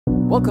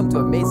Welcome to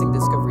Amazing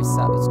Discovery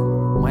Sabbath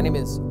School. My name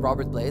is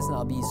Robert Blais and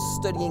I'll be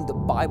studying the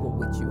Bible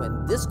with you.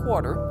 And this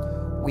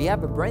quarter, we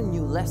have a brand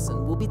new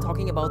lesson. We'll be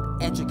talking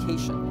about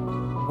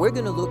education. We're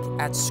going to look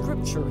at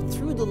Scripture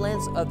through the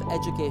lens of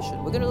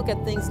education. We're going to look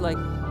at things like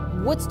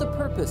what's the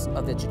purpose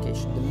of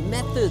education, the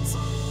methods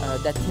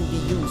that can be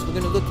used. We're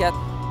going to look at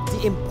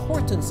the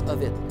importance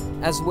of it,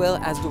 as well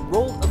as the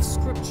role of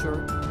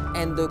Scripture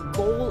and the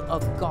goal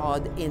of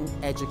God in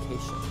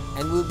education.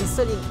 And we'll be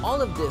studying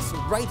all of this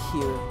right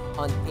here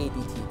on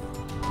ADT.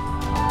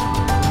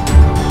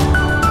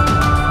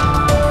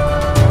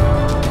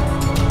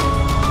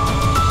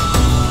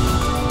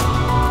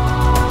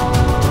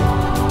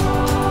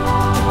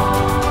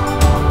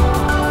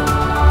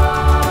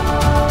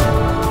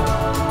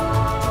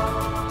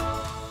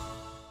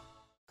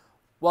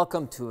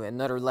 Welcome to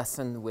another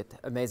lesson with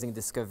Amazing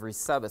Discovery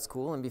Sabbath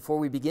School. And before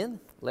we begin,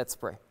 let's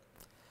pray.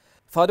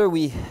 Father,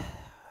 we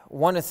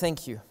want to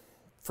thank you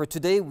for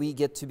today. We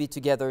get to be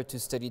together to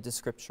study the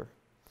Scripture.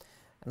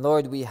 And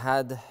Lord, we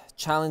had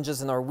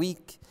challenges in our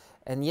week,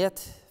 and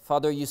yet,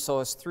 Father, you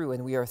saw us through,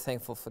 and we are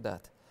thankful for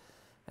that.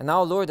 And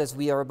now, Lord, as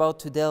we are about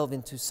to delve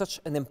into such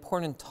an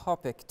important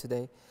topic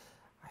today,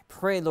 I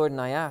pray, Lord, and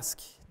I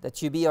ask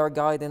that you be our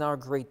guide and our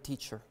great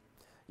teacher.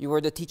 You were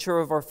the teacher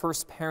of our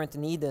first parent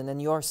in Eden,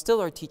 and you are still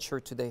our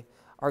teacher today,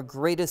 our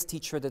greatest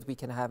teacher that we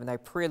can have. And I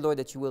pray, Lord,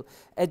 that you will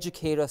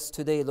educate us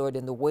today, Lord,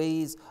 in the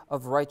ways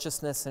of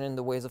righteousness and in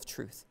the ways of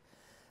truth.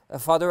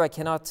 Father, I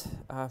cannot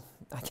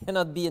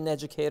be an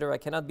educator. I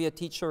cannot be a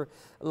teacher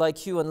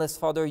like you unless,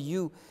 Father,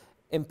 you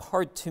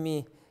impart to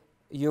me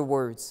your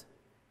words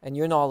and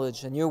your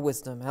knowledge and your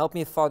wisdom. Help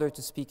me, Father,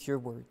 to speak your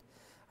word.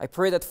 I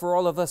pray that for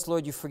all of us,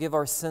 Lord, you forgive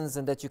our sins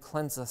and that you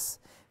cleanse us,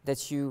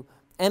 that you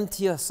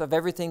empty us of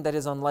everything that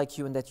is unlike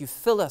you, and that you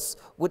fill us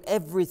with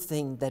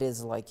everything that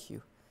is like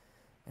you.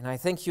 And I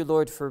thank you,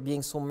 Lord, for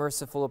being so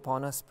merciful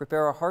upon us.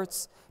 Prepare our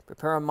hearts,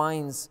 prepare our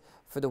minds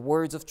for the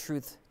words of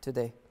truth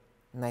today.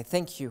 And I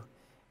thank you,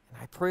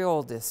 and I pray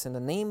all this in the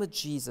name of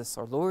Jesus,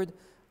 our Lord,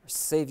 our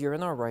Savior,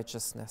 and our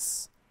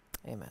righteousness.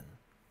 Amen.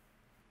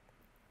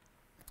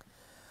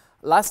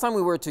 Last time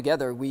we were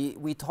together,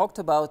 we talked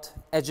about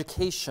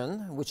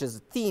education, which is a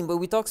theme, but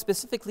we talked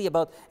specifically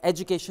about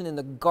education in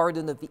the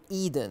Garden of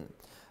Eden.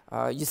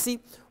 You see,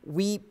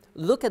 we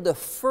look at the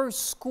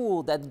first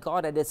school that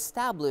God had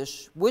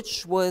established,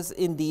 which was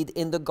indeed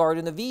in the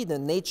Garden of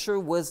Eden. Nature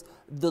was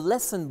the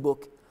lesson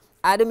book.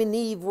 Adam and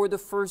Eve were the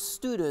first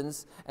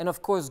students, and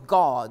of course,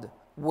 God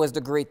was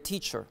the great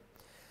teacher.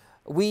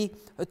 We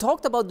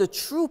talked about the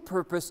true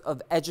purpose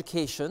of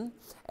education,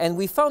 and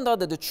we found out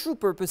that the true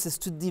purpose is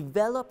to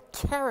develop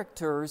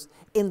characters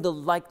in the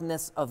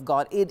likeness of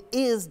God. It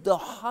is the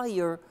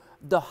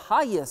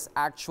highest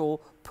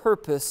actual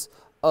purpose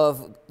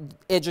of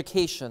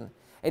education.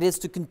 It is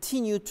to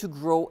continue to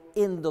grow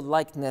in the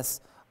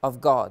likeness of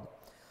God.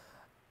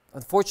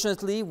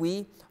 Unfortunately,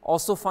 we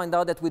also find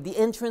out that with the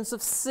entrance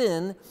of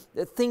sin,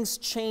 that things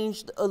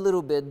changed a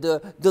little bit.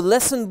 The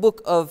lesson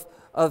book of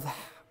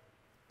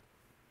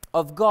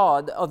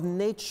God, of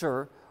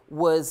nature,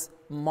 was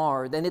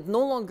marred. And it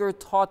no longer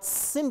taught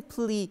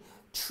simply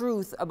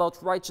truth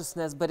about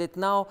righteousness, but it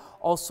now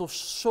also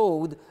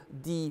showed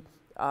the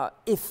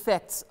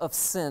effects of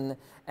sin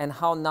and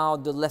how now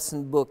the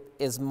lesson book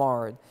is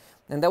marred.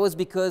 And that was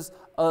because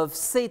of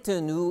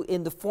Satan, who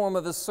in the form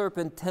of a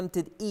serpent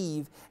tempted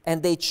Eve,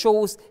 and they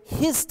chose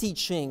his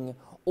teaching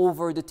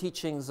over the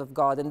teachings of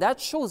God. And that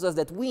shows us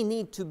that we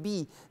need to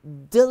be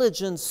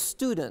diligent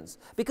students,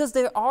 because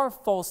there are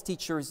false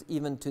teachers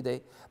even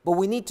today. But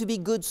we need to be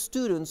good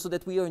students so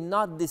that we are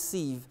not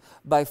deceived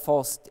by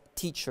false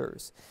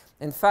teachers.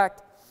 In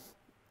fact,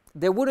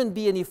 there wouldn't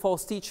be any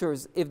false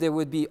teachers if there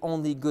would be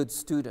only good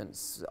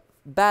students.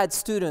 Bad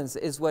students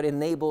is what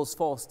enables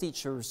false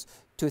teachers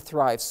to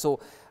thrive. So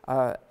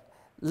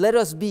let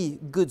us be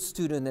good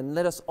students, and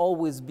let us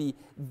always be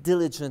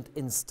diligent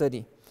in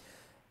study.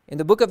 In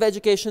the book of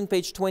Education,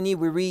 page 20,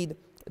 we read,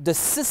 "The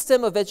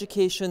system of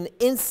education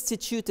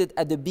instituted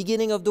at the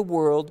beginning of the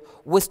world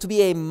was to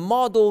be a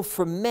model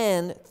for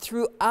men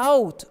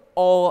throughout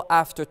all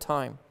after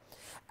time.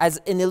 As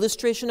an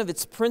illustration of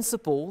its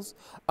principles,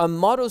 a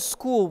model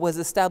school was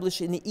established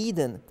in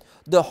Eden,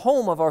 the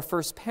home of our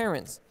first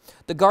parents.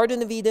 The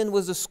Garden of Eden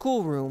was the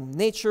schoolroom,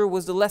 nature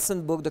was the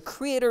lesson book, the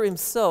Creator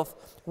himself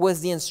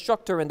was the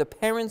instructor, and the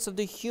parents of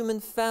the human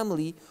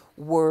family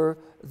were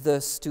the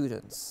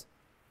students."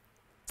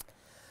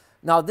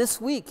 Now,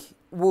 this week,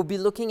 we'll be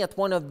looking at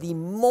one of the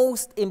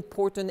most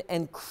important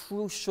and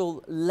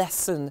crucial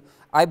lessons,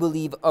 I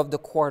believe, of the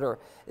quarter.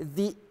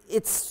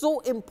 It's so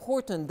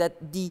important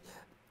that the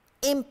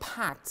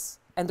impacts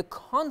and the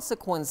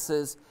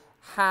consequences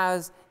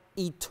has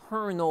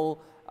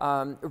eternal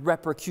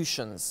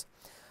repercussions.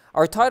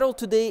 Our title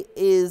today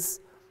is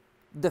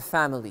The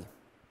Family.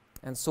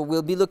 And so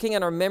we'll be looking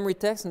at our memory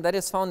text, and that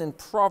is found in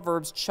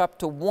Proverbs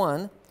chapter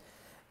 1.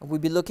 And we'll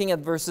be looking at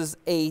verses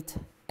 8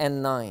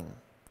 and 9.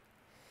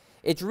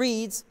 It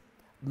reads,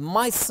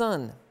 "My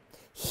son,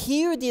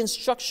 hear the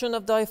instruction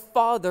of thy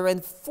father,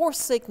 and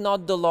forsake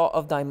not the law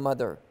of thy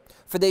mother.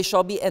 For they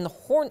shall be an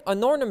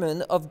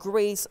ornament of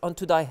grace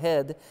unto thy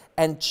head,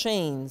 and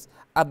chains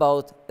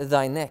about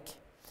thy neck.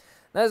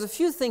 Now, there's a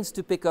few things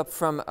to pick up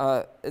from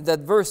that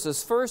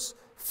verses. First,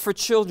 for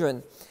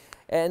children.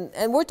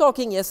 And we're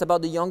talking, yes,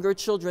 about the younger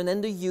children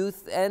and the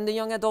youth and the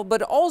young adult,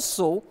 but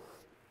also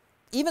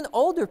even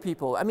older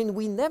people. I mean,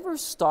 we never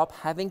stop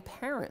having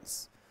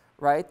parents,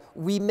 right?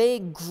 We may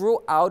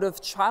grow out of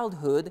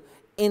childhood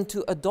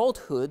into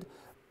adulthood,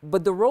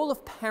 but the role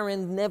of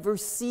parent never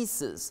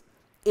ceases.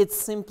 It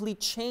simply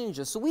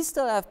changes. So we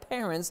still have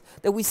parents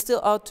that we still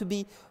ought to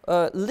be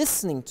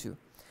listening to.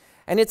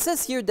 And it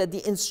says here that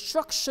the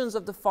instructions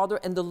of the father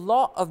and the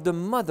law of the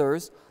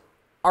mothers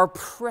are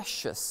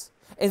precious.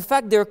 In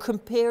fact, they're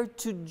compared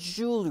to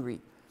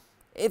jewelry.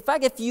 In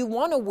fact, if you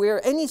want to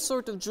wear any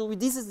sort of jewelry,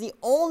 this is the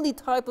only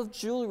type of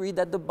jewelry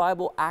that the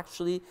Bible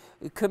actually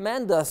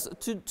commands us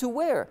to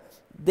wear.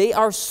 They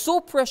are so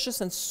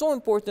precious and so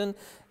important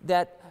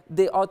that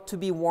they ought to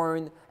be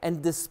worn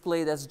and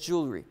displayed as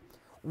jewelry.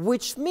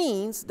 Which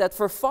means that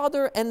for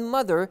father and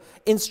mother,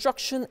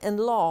 instruction and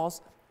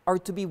laws are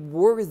to be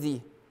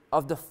worthy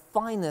of the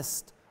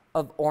finest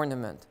of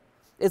ornament.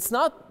 It's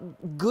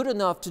not good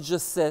enough to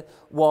just say,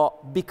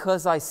 well,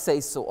 because I say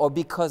so, or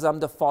because I'm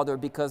the father,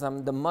 because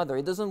I'm the mother.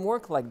 It doesn't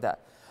work like that.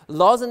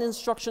 Laws and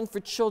instruction for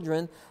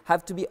children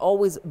have to be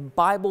always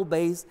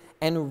Bible-based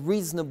and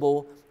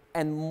reasonable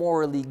and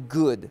morally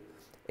good.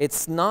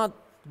 It's not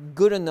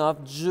good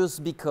enough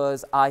just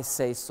because I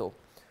say so.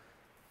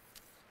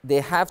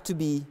 They have to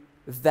be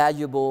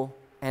valuable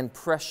and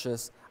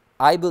precious.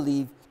 I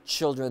believe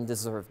children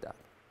deserve that.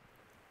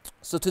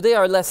 So today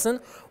our lesson,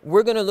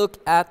 we're going to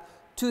look at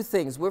two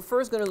things. We're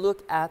first going to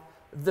look at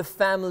the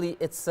family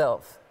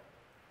itself.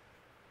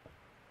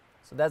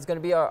 So that's going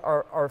to be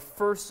our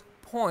first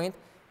point.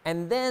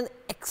 And then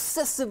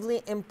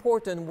excessively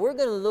important, we're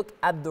going to look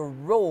at the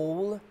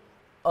role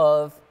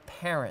of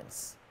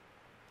parents.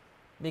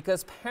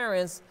 Because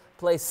parents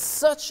play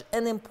such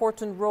an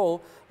important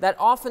role that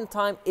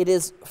oftentimes it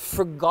is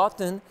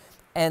forgotten,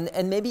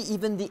 and maybe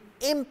even the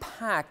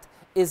impact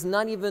is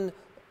not even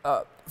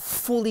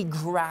fully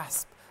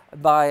grasped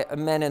by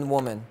men and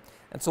women.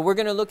 And so we're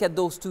going to look at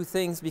those two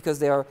things because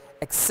they are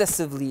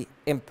excessively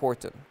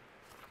important.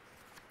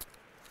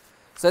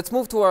 So let's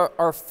move to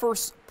our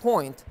first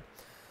point.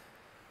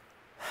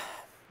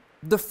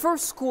 The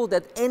first school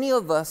that any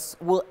of us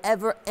will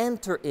ever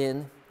enter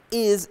in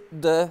is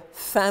the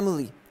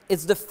family.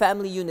 It's the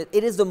family unit.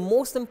 It is the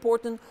most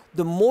important,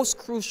 the most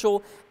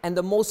crucial, and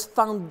the most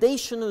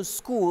foundational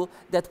school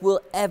that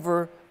we'll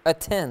ever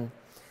attend.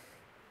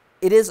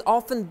 It is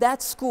often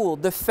that school,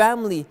 the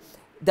family,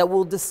 that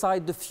will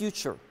decide the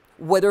future,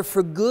 whether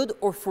for good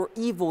or for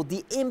evil.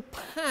 The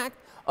impact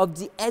of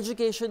the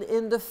education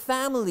in the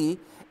family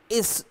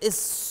is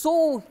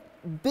so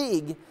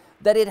big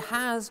that it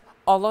has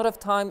a lot of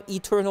time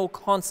eternal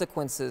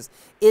consequences.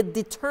 It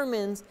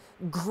determines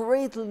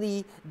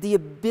greatly the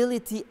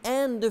ability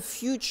and the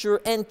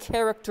future and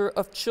character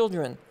of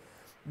children.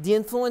 The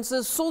influence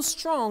is so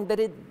strong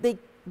that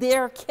they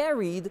are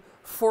carried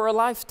for a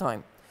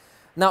lifetime.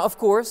 Now, of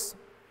course,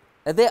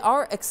 there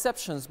are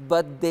exceptions,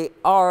 but they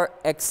are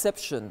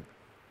exception,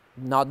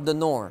 not the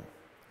norm.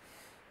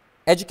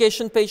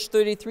 Education, page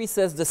 33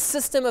 says, the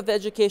system of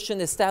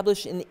education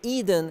established in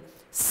Eden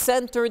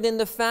centered in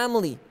the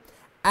family.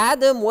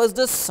 Adam was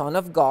the son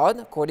of God,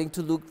 according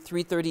to Luke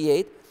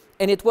 3:38,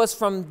 and it was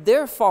from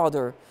their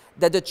father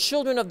that the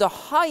children of the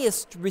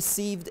highest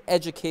received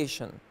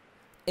education,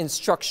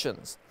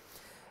 instructions.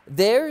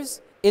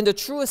 Theirs, in the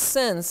truest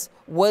sense,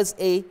 was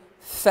a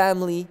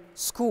family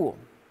school.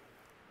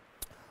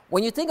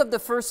 When you think of the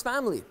first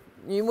family,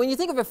 when you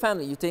think of a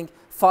family, you think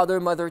father,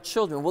 mother,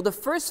 children. Well, the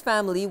first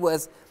family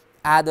was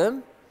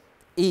Adam,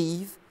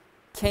 Eve,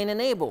 Cain, and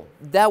Abel.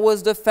 That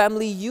was the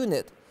family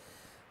unit.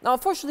 Now,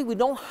 unfortunately, we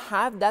don't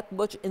have that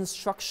much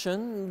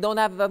instruction, don't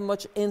have that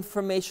much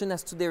information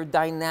as to their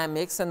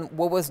dynamics and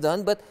what was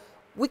done, but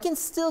we can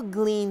still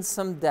glean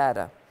some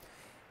data.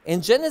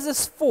 In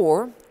Genesis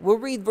 4, we'll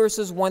read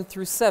verses 1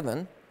 through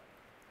 7.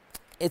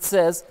 It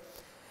says,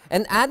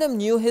 and Adam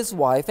knew his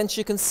wife, and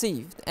she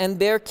conceived, and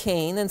bare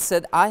Cain, and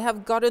said, I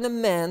have gotten a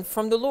man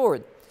from the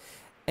Lord.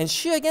 And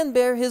she again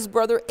bare his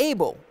brother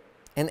Abel.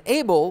 And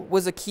Abel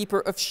was a keeper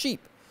of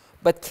sheep,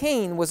 but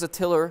Cain was a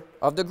tiller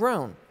of the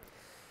ground.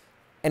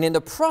 And in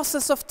the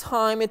process of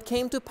time it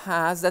came to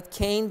pass that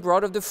Cain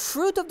brought of the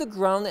fruit of the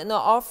ground an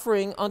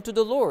offering unto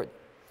the Lord.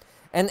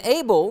 And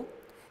Abel,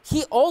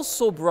 he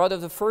also brought of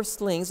the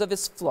firstlings of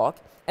his flock,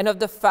 and of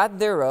the fat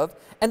thereof.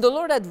 And the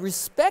Lord had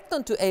respect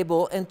unto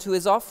Abel and to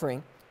his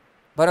offering,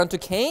 but unto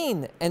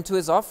Cain and to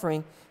his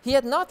offering he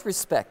had not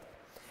respect.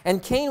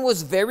 And Cain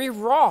was very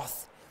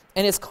wroth,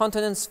 and his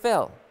countenance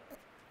fell.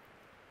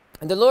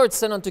 And the Lord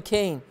said unto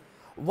Cain,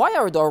 why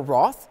art thou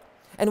wroth?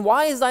 And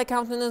why is thy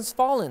countenance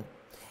fallen?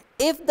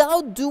 If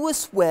thou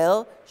doest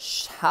well,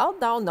 shalt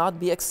thou not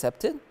be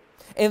accepted?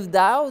 If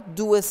thou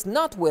doest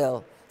not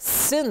well,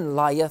 sin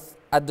lieth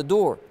at the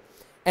door.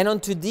 And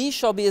unto thee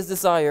shall be his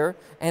desire,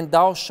 and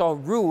thou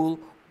shalt rule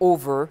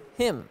over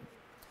him.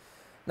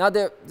 Now,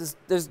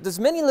 there's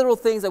many little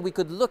things that we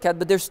could look at,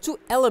 but there's two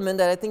elements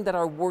that I think that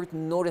are worth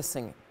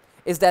noticing.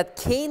 Is that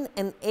Cain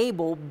and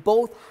Abel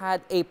both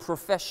had a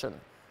profession,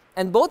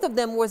 and both of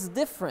them was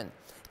different.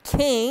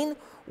 Cain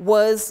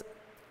was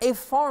a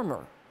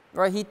farmer,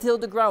 right? He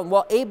tilled the ground,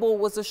 while Abel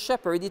was a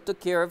shepherd. He took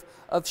care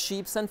of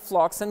sheep and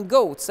flocks and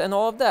goats and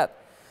all of that.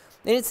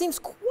 And it seems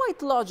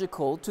quite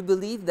logical to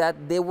believe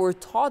that they were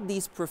taught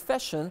these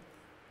professions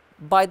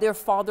by their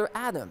father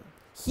Adam.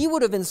 He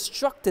would have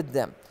instructed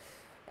them.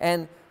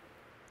 And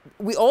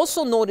we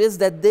also notice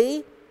that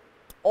they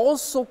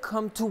also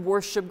come to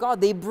worship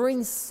God. They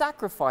bring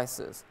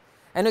sacrifices.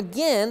 And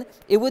again,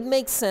 it would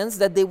make sense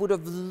that they would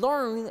have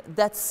learned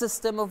that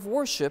system of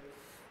worship.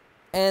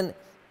 And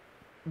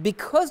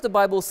because the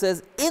Bible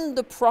says in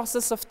the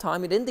process of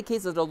time, it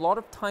indicates that a lot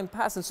of time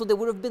passed. And so there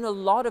would have been a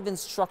lot of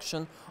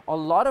instruction, a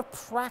lot of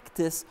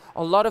practice,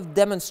 a lot of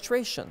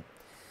demonstration.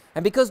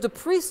 And because the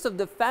priest of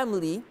the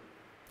family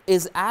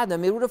is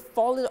Adam, it would have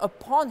fallen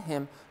upon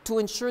him to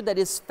ensure that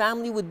his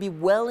family would be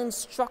well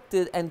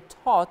instructed and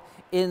taught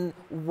in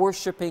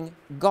worshiping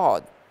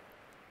God.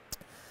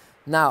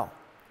 Now,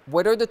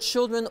 whether the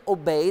children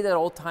obeyed at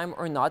all time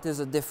or not is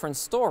a different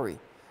story.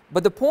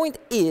 But the point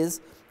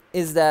is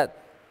that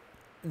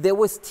there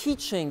was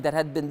teaching that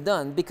had been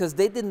done because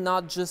they did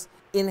not just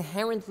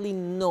inherently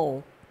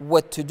know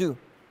what to do.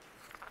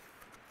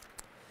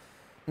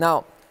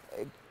 Now,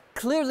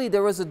 clearly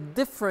there was a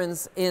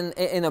difference in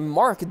a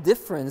marked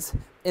difference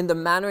in the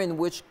manner in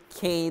which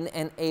Cain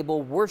and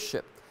Abel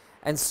worshiped.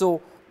 And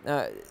so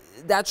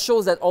that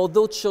shows that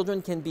although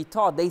children can be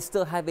taught, they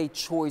still have a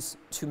choice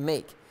to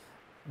make.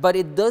 But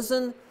it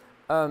doesn't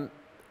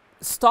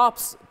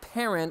stops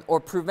parent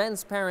or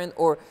prevents parent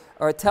or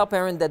tell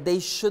parent that they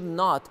should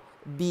not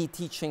be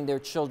teaching their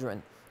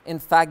children. In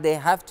fact, they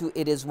have to.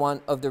 It is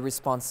one of the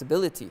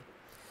responsibility.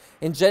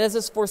 In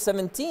Genesis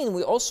 4:17,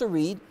 we also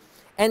read,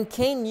 "And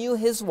Cain knew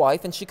his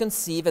wife, and she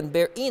conceived and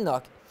bare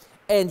Enoch.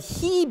 And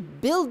he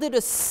builded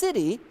a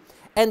city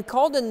and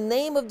called the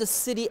name of the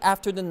city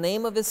after the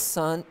name of his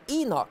son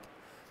Enoch."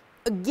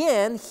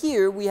 Again,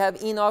 here we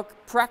have Enoch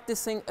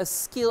practicing a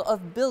skill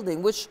of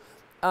building, which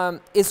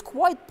is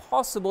quite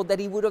possible that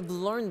he would have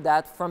learned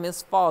that from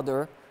his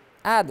father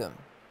Adam.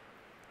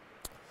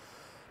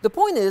 The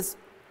point is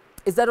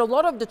that a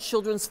lot of the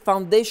children's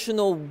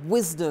foundational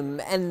wisdom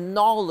and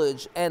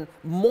knowledge and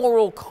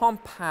moral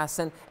compass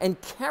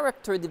and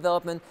character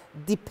development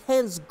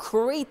depends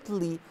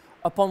greatly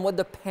upon what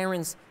the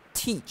parents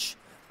teach,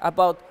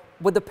 about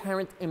what the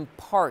parent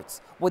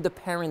imparts, what the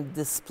parent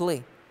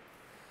display.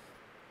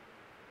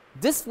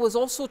 This was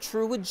also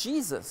true with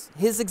Jesus.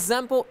 His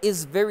example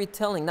is very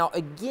telling. Now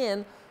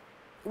again,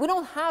 we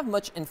don't have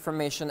much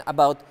information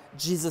about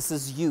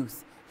Jesus'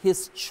 youth,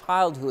 his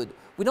childhood.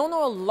 We don't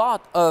know a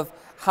lot of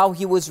how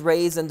he was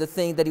raised and the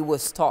thing that he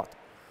was taught.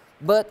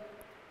 But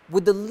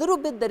with the little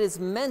bit that is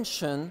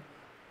mentioned,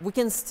 we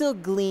can still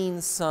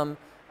glean some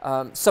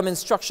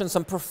instruction,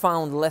 some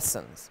profound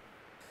lessons.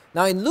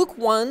 Now in Luke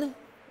 1,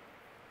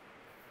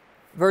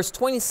 verse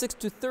 26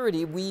 to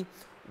 30,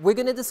 we're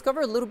going to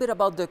discover a little bit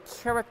about the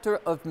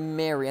character of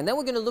Mary. And then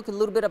we're going to look a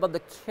little bit about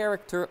the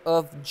character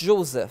of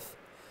Joseph.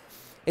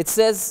 It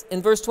says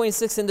in verse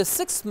 26, "In the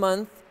 6th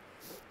month,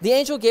 the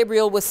angel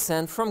Gabriel was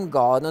sent from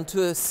God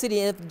unto a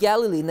city of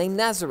Galilee named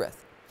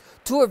Nazareth,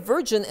 to a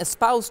virgin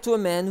espoused to a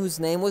man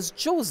whose name was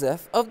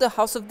Joseph of the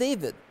house of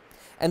David.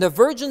 And the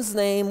virgin's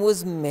name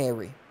was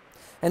Mary.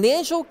 And the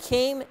angel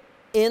came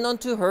in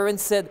unto her and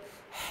said,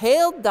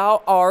 Hail,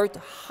 thou art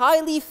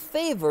highly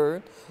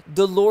favored,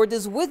 the Lord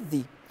is with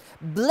thee.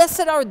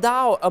 Blessed art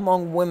thou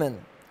among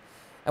women.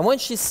 And when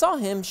she saw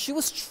him, she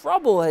was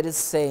troubled at his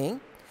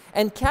saying,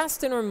 and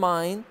cast in her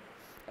mind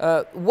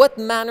what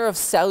manner of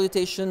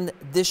salutation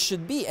this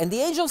should be. And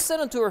the angel said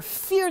unto her,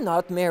 Fear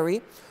not,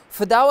 Mary,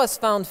 for thou hast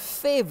found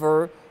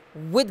favor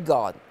with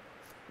God.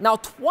 Now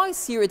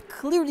twice here it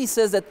clearly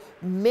says that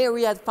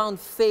Mary had found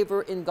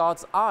favor in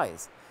God's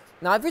eyes.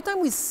 Now every time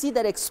we see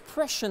that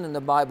expression in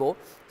the Bible,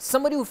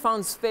 somebody who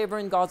finds favor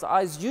in God's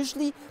eyes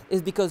usually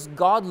is because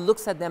God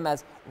looks at them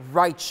as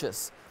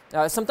righteous.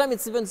 Sometimes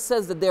it even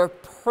says that they're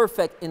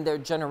perfect in their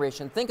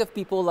generation. Think of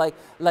people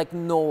like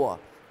Noah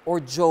or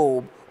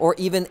Job or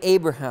even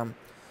Abraham.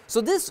 So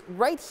this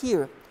right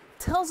here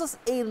tells us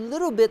a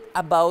little bit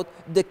about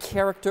the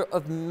character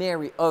of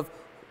Mary, of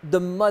the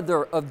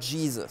mother of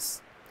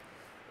Jesus.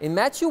 In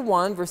Matthew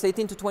 1, verse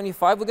 18 to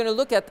 25, we're going to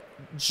look at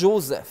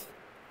Joseph.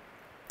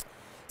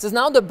 It says,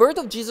 Now the birth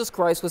of Jesus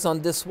Christ was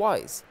on this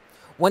wise.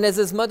 When as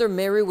his mother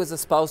Mary was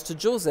espoused to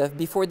Joseph,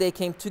 before they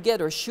came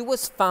together, she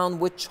was found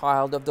with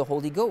child of the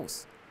Holy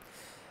Ghost.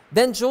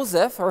 Then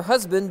Joseph, her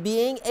husband,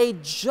 being a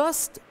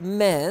just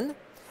man,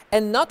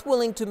 and not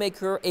willing to make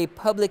her a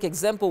public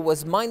example,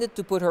 was minded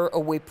to put her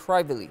away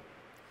privately.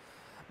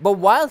 But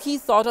while he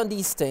thought on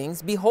these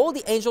things, behold,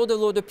 the angel of the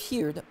Lord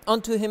appeared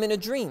unto him in a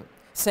dream,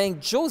 saying,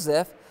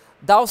 Joseph,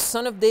 thou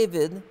son of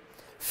David,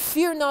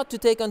 fear not to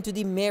take unto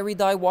thee Mary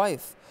thy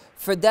wife,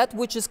 for that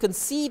which is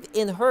conceived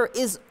in her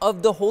is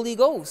of the Holy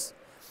Ghost.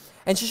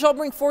 And she shall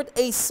bring forth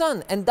a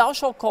son, and thou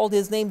shalt call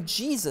his name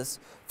Jesus,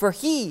 for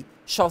he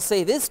shall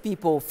save his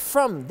people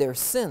from their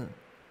sin.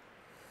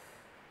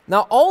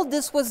 Now all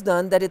this was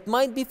done that it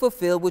might be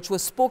fulfilled, which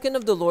was spoken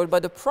of the Lord by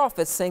the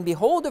prophets, saying,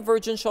 Behold, the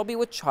virgin shall be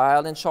with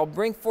child, and shall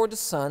bring forth a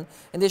son,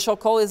 and they shall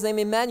call his name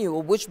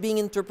Emmanuel, which being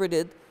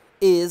interpreted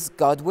is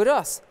God with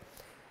us.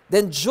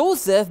 Then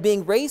Joseph,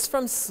 being raised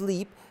from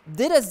sleep,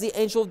 did as the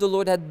angel of the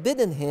Lord had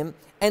bidden him,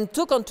 and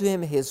took unto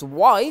him his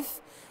wife,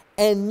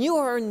 and knew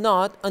her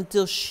not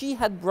until she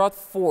had brought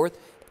forth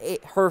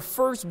her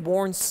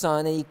firstborn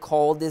son, and he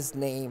called his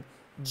name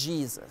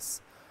Jesus.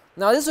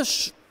 Now this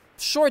is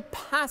a short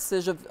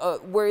passage of,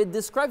 where it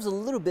describes a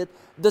little bit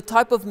the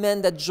type of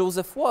man that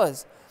Joseph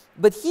was.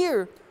 But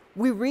here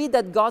we read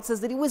that God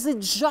says that he was a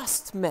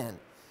just man.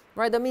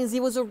 Right? That means he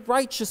was a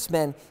righteous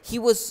man. He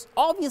was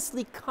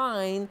obviously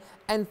kind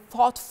and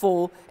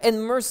thoughtful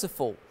and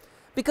merciful.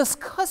 Because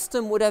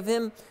custom would have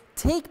him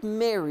take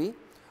Mary,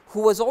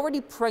 who was already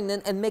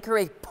pregnant, and make her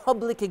a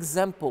public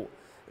example,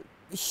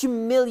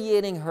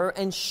 humiliating her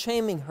and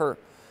shaming her.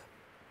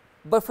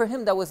 But for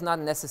him, that was not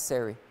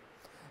necessary.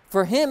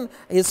 For him,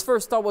 his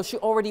first thought was, she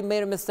already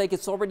made a mistake.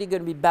 It's already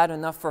going to be bad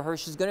enough for her.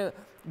 She's going to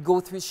go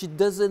through. She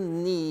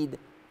doesn't need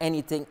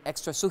anything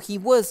extra. So he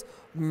was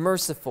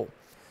merciful.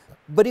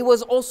 But he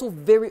was also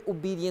very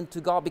obedient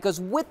to God, because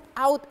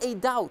without a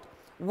doubt,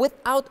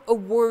 without a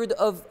word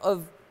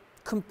of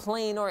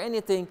complaint or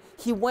anything,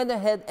 he went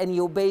ahead and he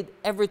obeyed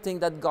everything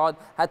that God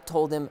had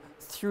told him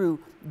through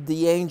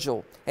the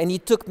angel. And he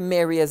took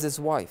Mary as his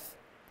wife.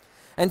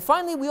 And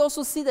finally, we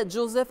also see that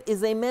Joseph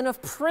is a man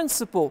of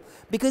principle,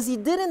 because he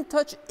didn't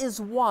touch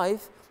his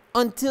wife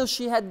until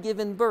she had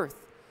given birth,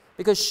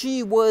 because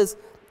she was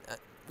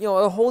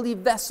a holy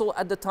vessel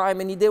at the time,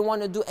 and he didn't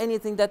want to do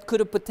anything that could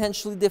have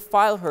potentially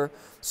defiled her.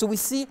 So we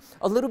see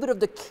a little bit of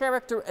the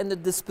character and the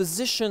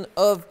disposition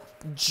of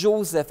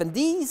Joseph. And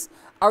these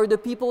are the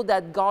people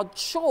that God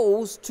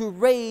chose to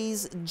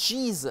raise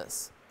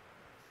Jesus.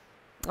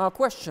 Now,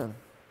 question.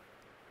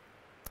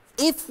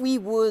 If we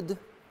would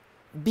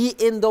be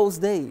in those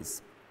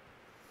days,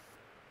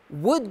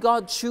 would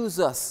God choose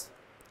us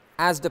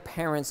as the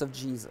parents of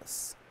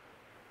Jesus?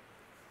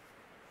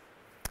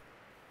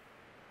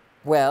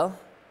 Well,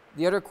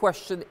 the other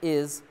question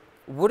is,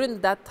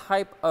 wouldn't that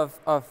type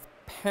of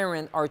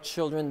parent our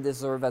children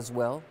deserve as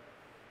well?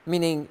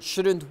 Meaning,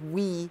 shouldn't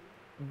we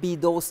be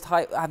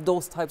have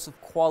those types of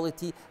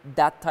quality,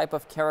 that type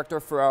of character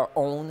for our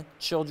own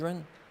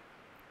children?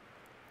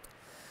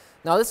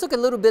 Now let's look a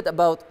little bit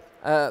about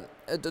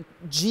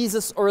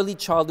Jesus' early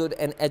childhood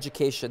and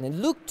education.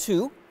 In Luke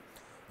 2,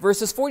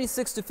 verses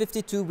 46 to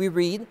 52, we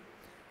read,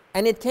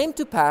 And it came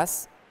to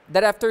pass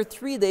that after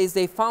 3 days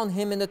they found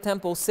him in the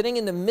temple, sitting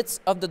in the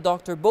midst of the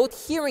doctor,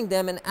 both hearing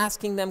them and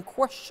asking them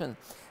questions.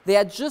 They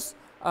had just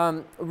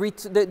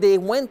they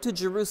went to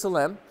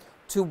Jerusalem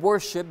to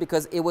worship,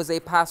 because it was a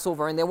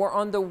Passover, and they were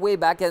on their way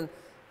back, and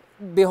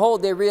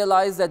behold, they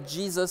realized that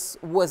Jesus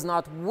was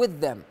not with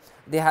them.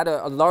 They had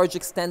a large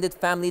extended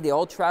family. They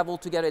all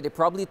traveled together. They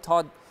probably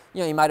thought,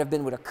 he might have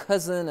been with a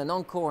cousin, an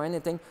uncle, or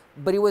anything,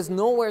 but he was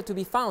nowhere to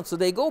be found. So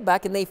they go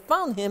back and they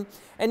found him,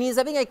 and he's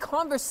having a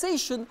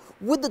conversation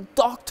with the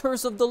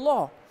doctors of the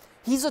law.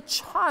 He's a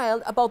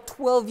child, about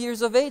 12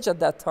 years of age at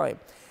that time.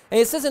 And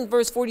it says in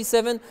verse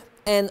 47,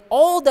 And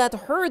all that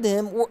heard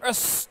him were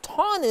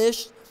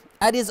astonished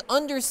at his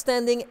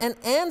understanding and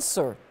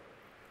answer.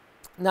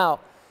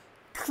 Now,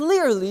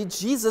 clearly,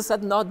 Jesus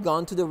had not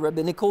gone to the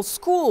rabbinical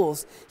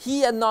schools.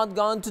 He had not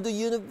gone to the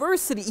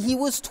university. He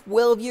was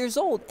 12 years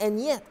old,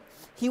 and yet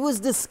he was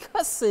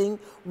discussing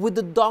with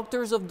the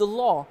doctors of the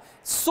law,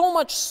 so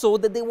much so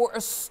that they were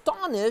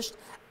astonished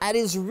at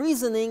his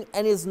reasoning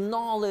and his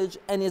knowledge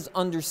and his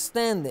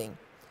understanding.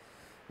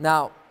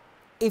 Now,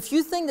 if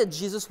you think that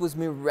Jesus was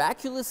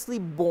miraculously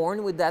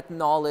born with that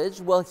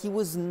knowledge, well, he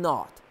was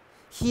not.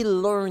 He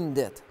learned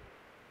it.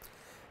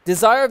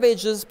 Desire of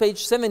Ages,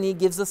 page 70,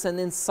 gives us an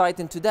insight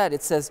into that.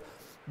 It says,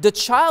 The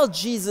child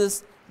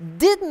Jesus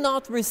did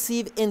not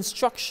receive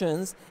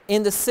instructions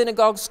in the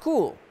synagogue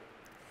school.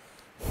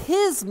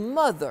 His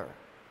mother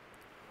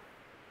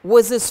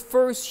was his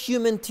first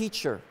human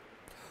teacher.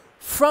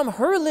 From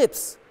her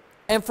lips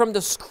and from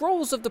the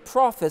scrolls of the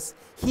prophets,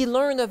 he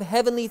learned of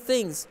heavenly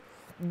things,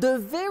 the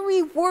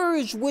very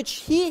words which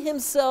he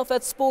himself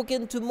had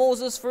spoken to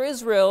Moses for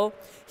Israel,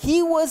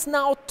 he was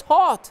now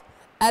taught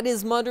at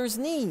his mother's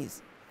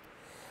knees.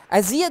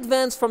 As he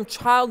advanced from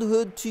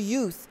childhood to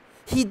youth,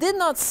 he did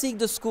not seek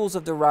the schools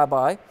of the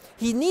rabbi.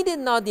 He needed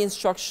not the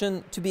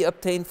instruction to be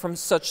obtained from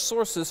such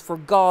sources, for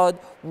God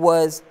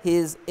was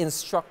his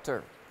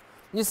instructor.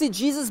 You see,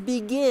 Jesus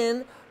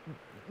began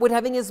with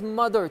having his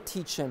mother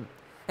teach him,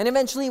 and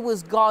eventually it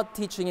was God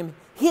teaching him.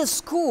 His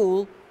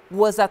school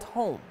was at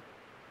home.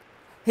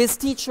 His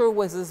teacher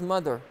was his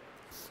mother.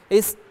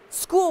 His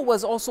school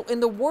was also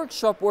in the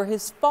workshop where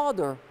his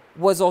father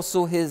was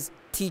also his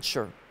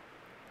teacher.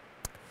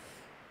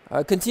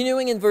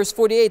 Continuing in verse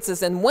 48, it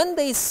says, And when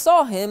they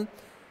saw him,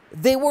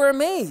 they were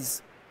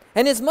amazed.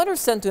 And his mother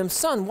said to him,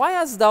 Son, why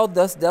hast thou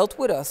thus dealt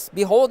with us?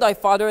 Behold, thy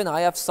father and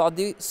I have sought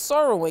thee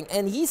sorrowing.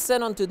 And he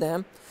said unto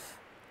them,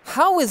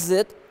 How is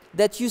it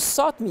that you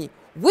sought me?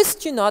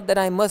 Wist you not that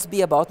I must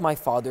be about my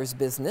Father's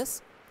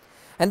business?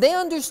 And they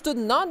understood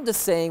not the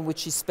saying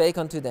which he spake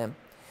unto them.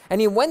 And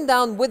he went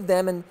down with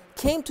them and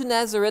came to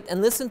Nazareth,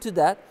 and listened to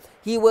that.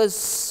 He was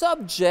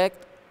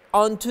subject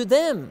unto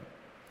them.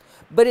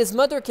 But his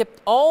mother kept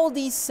all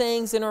these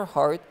sayings in her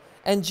heart,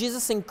 and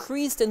Jesus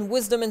increased in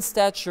wisdom and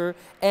stature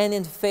and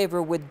in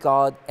favor with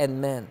God and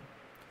men.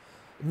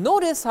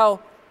 Notice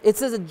how it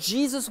says that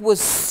Jesus was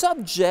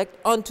subject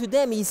unto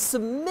them. He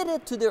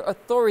submitted to their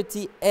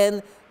authority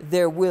and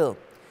their will.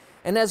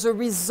 And as a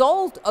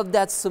result of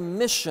that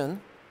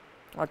submission,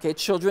 okay,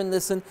 children,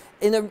 listen.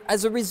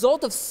 As a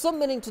result of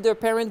submitting to their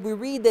parent, we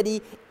read that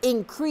he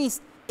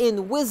increased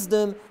in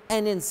wisdom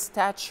and in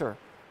stature.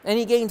 And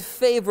he gained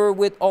favor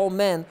with all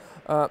men,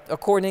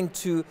 according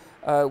to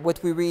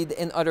what we read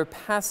in other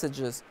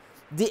passages.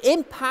 The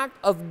impact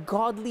of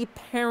godly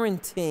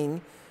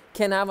parenting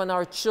can have on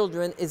our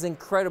children is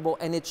incredible,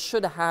 and it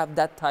should have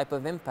that type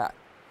of impact.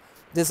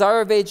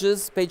 Desire of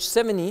Ages, page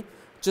 70,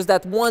 just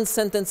that one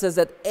sentence says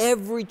that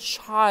every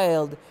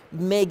child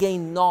may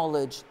gain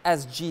knowledge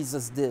as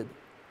Jesus did.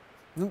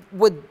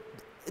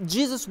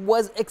 Jesus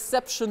was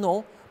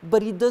exceptional,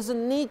 but he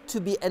doesn't need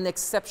to be an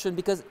exception,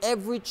 because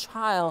every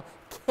child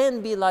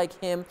can be like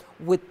him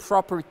with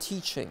proper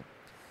teaching.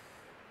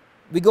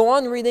 We go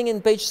on reading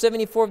in page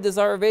 74 of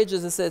Desire of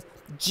Ages. It says,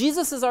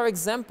 Jesus is our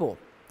example.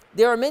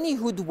 There are many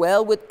who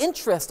dwell with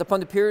interest upon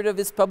the period of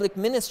his public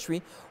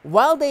ministry,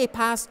 while they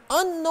pass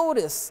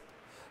unnoticed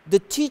the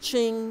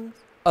teaching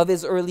of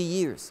his early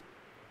years.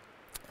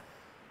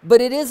 But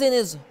it is in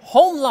his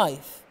home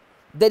life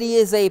that he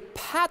is a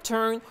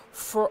pattern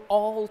for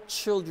all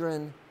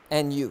children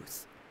and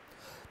youth.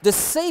 The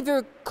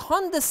Savior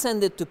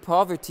condescended to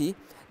poverty,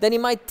 that he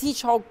might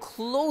teach how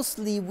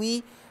closely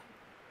we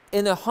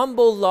in a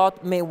humble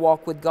lot may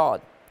walk with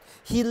God.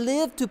 He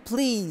lived to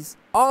please,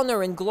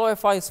 honor, and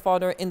glorify his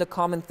Father in the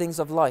common things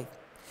of life.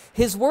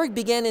 His work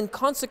began in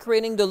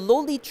consecrating the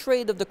lowly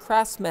trade of the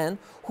craftsmen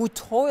who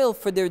toil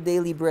for their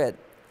daily bread.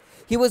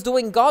 He was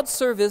doing God's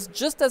service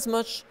just as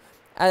much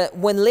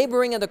when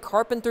laboring at the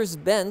carpenter's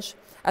bench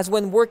as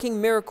when working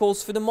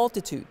miracles for the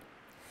multitude.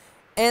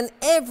 And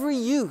every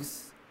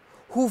youth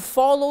who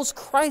follows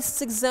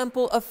Christ's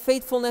example of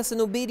faithfulness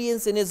and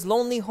obedience in his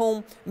lonely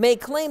home may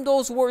claim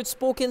those words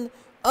spoken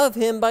of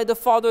him by the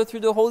Father through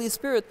the Holy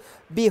Spirit.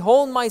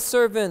 Behold my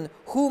servant,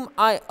 whom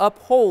I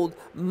uphold,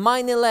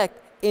 mine elect,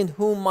 in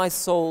whom my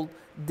soul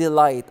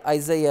delight.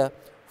 Isaiah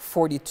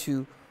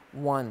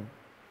 42:1.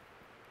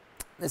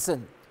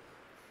 Listen,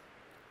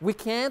 we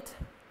can't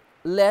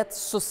let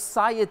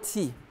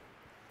society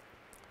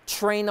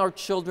train our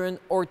children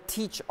or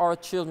teach our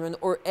children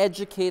or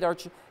educate our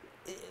children.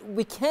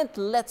 We can't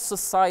let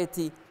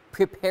society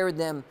prepare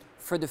them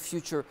for the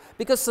future,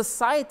 because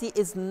society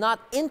is not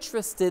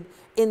interested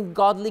in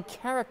godly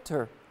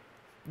character.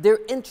 They're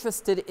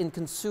interested in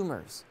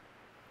consumers.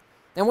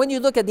 And when you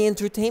look at the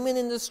entertainment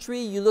industry,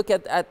 you look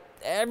at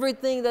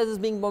everything that is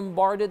being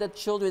bombarded at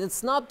children,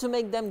 it's not to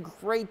make them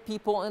great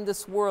people in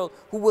this world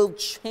who will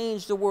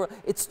change the world.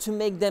 It's to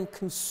make them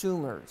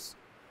consumers,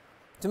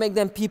 to make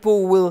them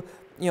people who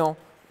will,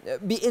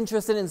 be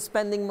interested in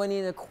spending money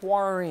and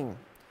acquiring.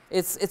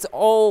 It's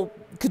all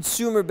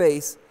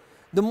consumer-based.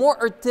 The more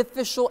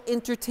artificial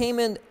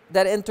entertainment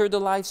that enter the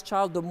life's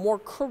child, the more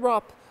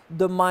corrupt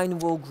the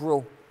mind will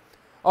grow.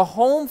 A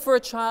home for a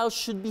child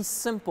should be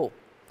simple,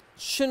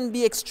 shouldn't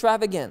be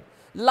extravagant.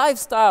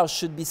 Lifestyle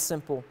should be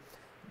simple.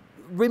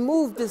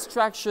 Remove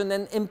distraction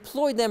and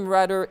employ them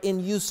rather in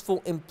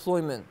useful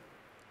employment.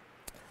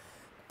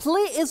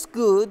 Play is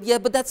good, yeah,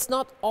 but that's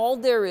not all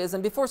there is.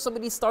 And before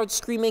somebody starts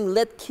screaming,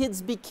 let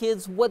kids be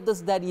kids, what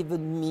does that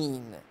even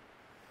mean?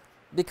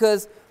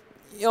 Because,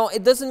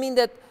 it doesn't mean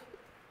that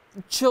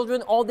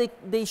children, all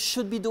they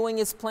should be doing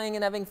is playing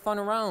and having fun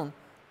around.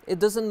 It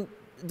doesn't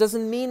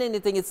mean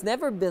anything. It's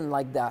never been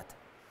like that.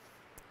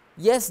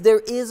 Yes,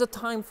 there is a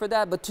time for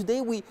that, but today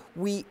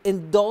we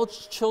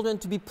indulge children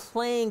to be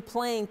playing,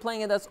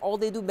 and that's all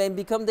they do.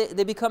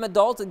 They become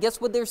adults, and guess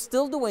what they're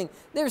still doing?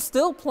 They're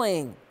still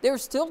playing. They're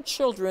still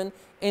children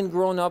in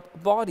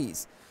grown-up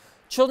bodies.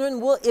 Children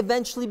will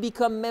eventually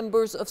become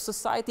members of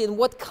society, and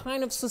what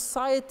kind of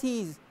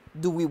societies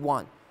do we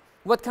want?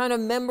 What kind of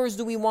members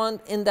do we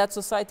want in that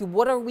society?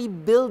 What are we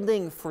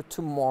building for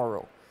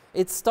tomorrow?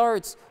 It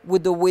starts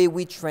with the way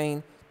we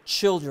train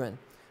children.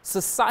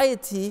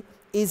 Society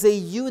is a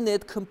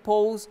unit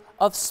composed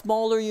of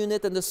smaller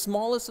units, and the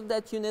smallest of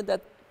that unit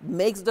that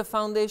makes the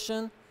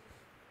foundation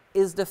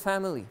is the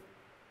family.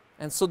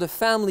 And so the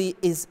family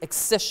is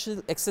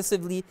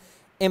excessively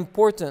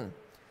important.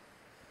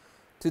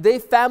 Today,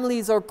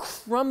 families are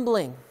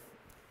crumbling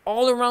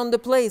all around the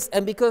place,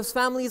 and because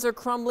families are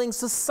crumbling,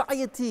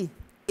 society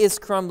is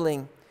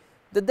crumbling.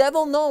 The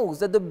devil knows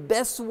that the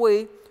best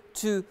way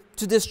to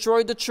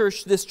destroy the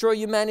church, to destroy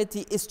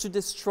humanity, is to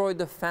destroy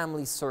the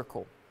family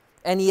circle.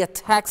 And he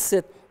attacks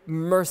it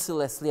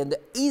mercilessly. And the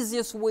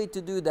easiest way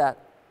to do that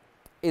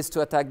is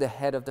to attack the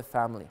head of the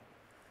family.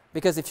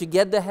 Because if you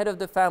get the head of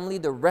the family,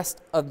 the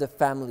rest of the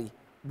family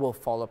will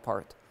fall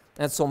apart.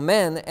 And so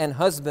men and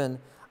husband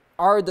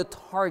are the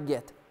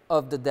target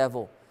of the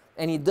devil.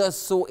 And he does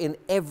so in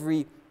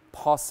every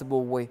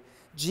possible way.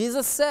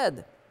 Jesus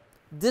said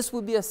this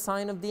would be a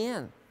sign of the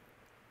end.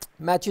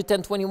 Matthew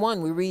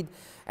 10:21, we read,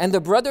 "And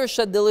the brother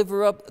shall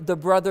deliver up the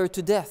brother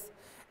to death,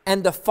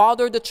 and the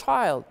father the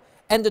child,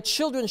 and the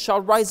children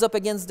shall rise up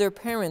against their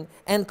parent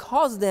and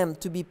cause them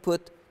to be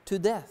put to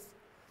death."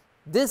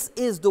 This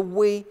is the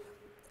way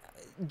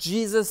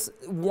Jesus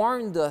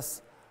warned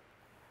us.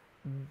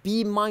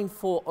 Be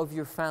mindful of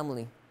your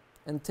family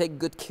and take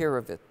good care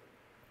of it.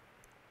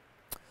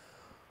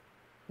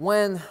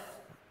 When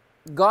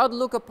God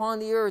looked upon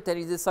the earth and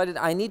he decided,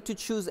 I need to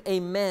choose a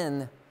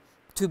man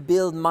to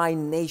build my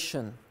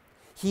nation,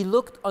 he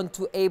looked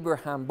unto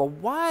Abraham. But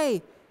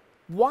why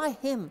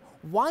him?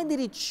 Why did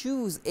he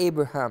choose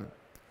Abraham?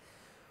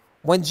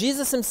 When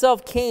Jesus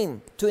himself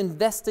came to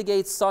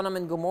investigate Sodom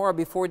and Gomorrah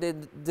before the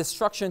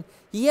destruction,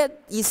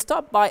 he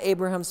stopped by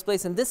Abraham's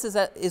place, and this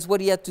is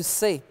what he had to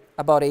say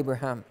about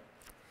Abraham.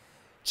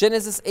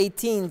 Genesis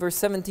 18, verse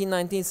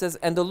 17-19 says,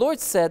 "And the Lord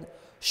said,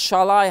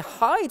 Shall I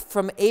hide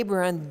from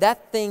Abraham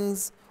that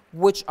things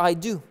which I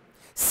do?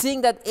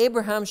 Seeing that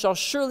Abraham shall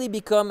surely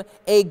become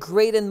a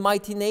great and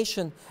mighty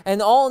nation,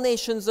 and all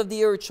nations of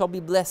the earth shall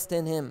be blessed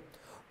in him."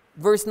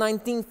 Verse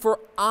 19, "For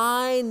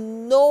I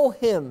know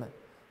him."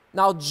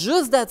 Now,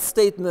 just that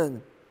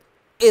statement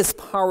is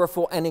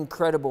powerful and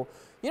incredible.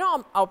 You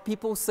know how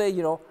people say,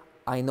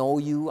 I know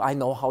you, I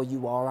know how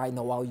you are, I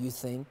know how you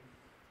think.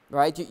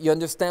 Right? You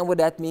understand what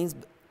that means?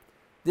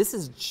 This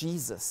is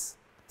Jesus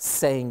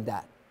saying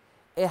that.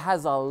 It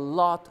has a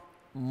lot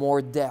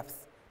more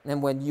depth than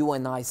when you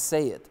and I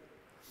say it.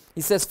 He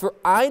says, "For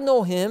I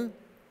know him,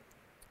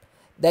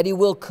 that he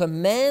will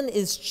command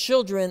his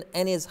children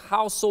and his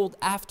household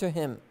after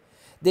him.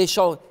 They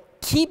shall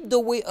keep the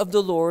way of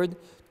the Lord,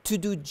 to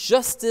do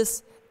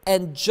justice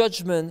and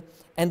judgment,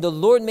 and the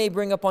Lord may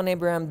bring upon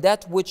Abraham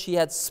that which he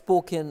had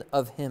spoken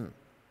of him."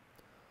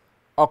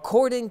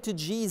 According to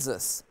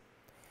Jesus,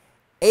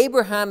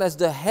 Abraham, as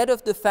the head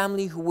of the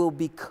family who will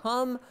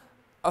become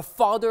a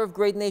father of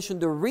great nation,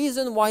 the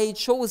reason why he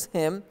chose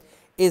him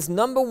is,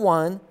 number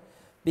one,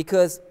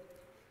 because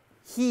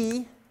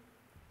he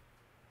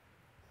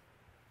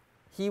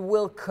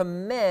will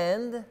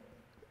command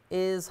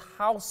his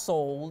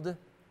household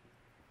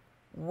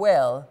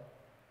well.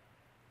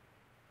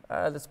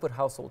 Let's put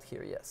household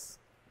here, yes.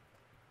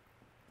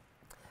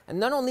 And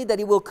not only that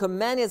he will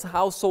command his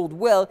household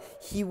well,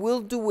 he will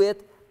do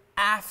it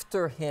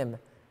after him,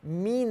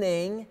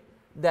 meaning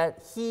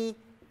that he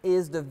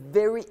is the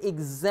very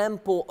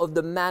example of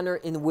the manner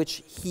in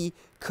which he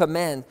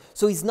commands.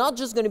 So he's not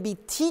just going to be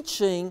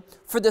teaching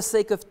for the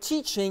sake of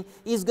teaching,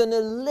 he's going to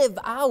live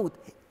out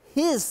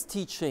his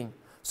teaching.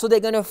 So they're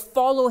going to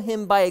follow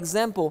him by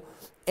example.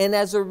 And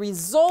as a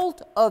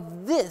result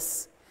of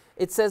this,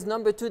 it says,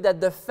 number two, that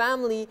the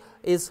family,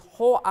 his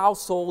whole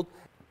household,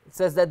 it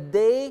says that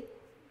they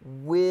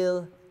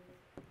will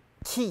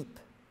keep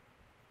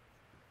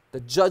the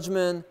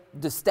judgment,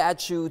 the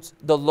statutes,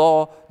 the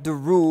law, the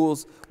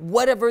rules,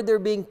 whatever they're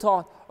being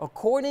taught.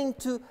 According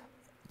to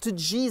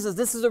Jesus,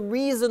 this is the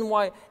reason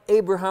why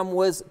Abraham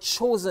was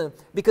chosen,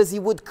 because he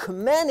would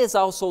command his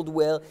household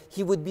well,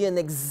 he would be an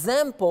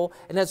example,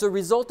 and as a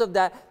result of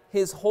that,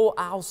 his whole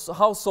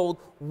household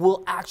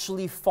will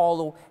actually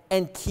follow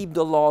and keep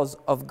the laws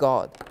of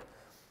God.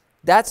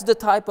 That's the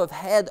type of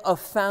head of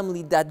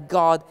family that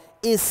God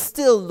is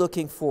still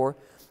looking for.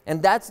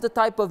 And that's the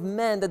type of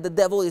man that the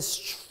devil is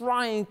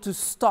trying to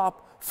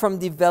stop from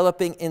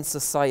developing in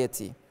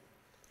society.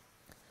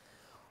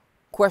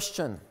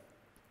 Question: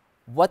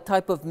 what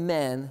type of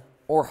man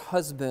or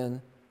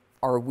husband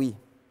are we?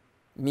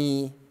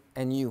 Me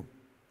and you.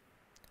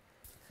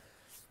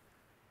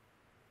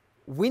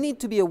 We need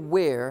to be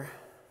aware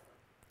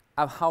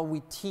of how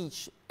we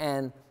teach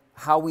and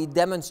how we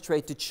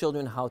demonstrate to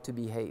children how to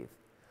behave.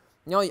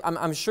 You know,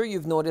 I'm sure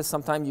you've noticed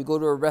sometimes you go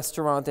to a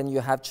restaurant and you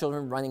have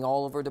children running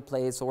all over the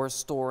place, or a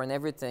store and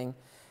everything,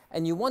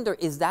 and you wonder,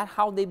 is that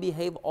how they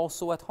behave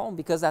also at home?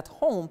 Because at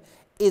home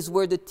is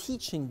where the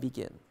teaching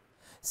begins.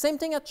 Same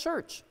thing at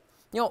church.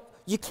 You know,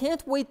 you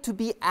can't wait to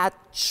be at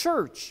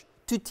church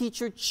to teach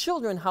your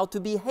children how to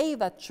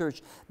behave at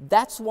church.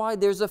 That's why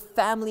there's a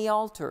family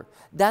altar.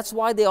 That's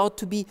why they ought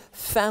to be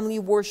family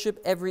worship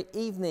every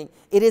evening.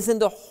 It is in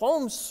the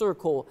home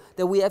circle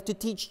that we have to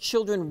teach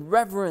children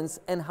reverence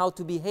and how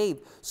to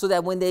behave, so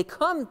that when they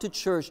come to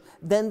church,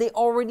 then they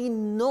already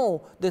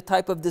know the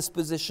type of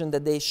disposition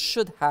that they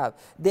should have.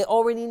 They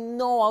already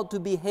know how to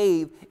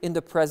behave in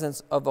the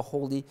presence of a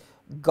holy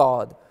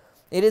God.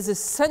 It is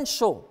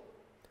essential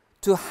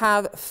to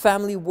have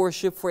family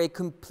worship for a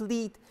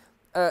complete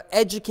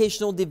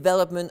educational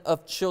development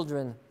of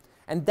children.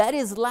 And that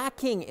is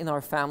lacking in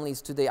our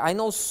families today. I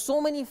know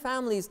so many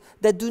families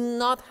that do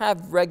not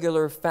have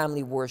regular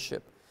family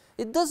worship.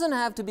 It doesn't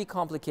have to be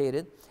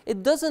complicated.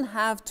 It doesn't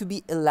have to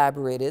be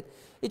elaborated.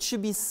 It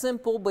should be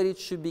simple, but it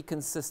should be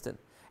consistent.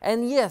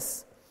 And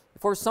yes,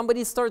 for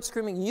somebody starts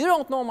screaming, "You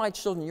don't know my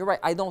children." You're right,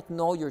 I don't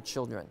know your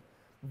children.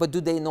 But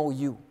do they know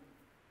you?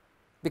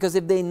 Because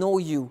if they know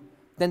you,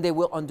 then they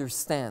will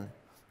understand.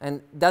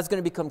 And that's going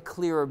to become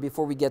clearer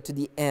before we get to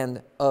the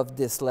end of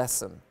this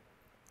lesson.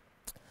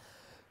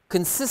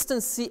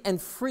 Consistency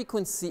and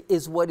frequency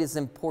is what is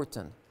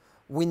important.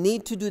 We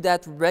need to do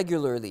that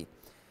regularly.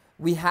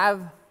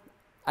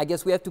 I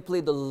guess we have to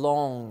play the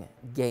long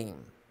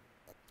game.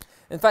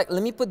 In fact,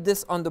 let me put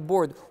this on the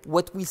board.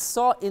 What we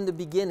saw in the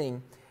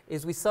beginning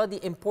is we saw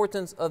the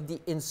importance of the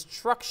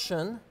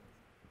instruction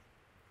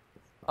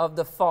of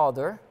the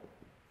father,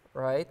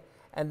 right?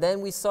 And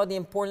then we saw the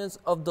importance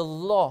of the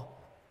law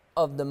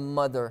of the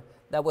mother.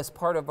 That was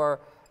part of our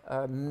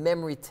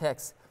memory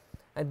text.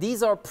 And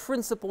these are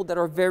principles that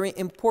are very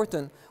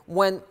important.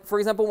 For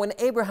example, when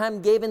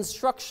Abraham gave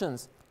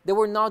instructions, they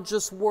were not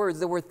just words,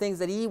 they were things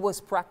that he was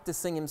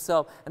practicing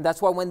himself. And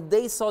that's why when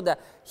they saw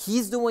that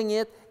he's doing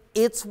it,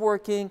 it's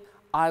working,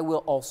 I will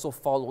also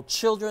follow.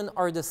 Children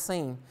are the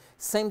same.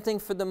 Same thing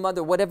for the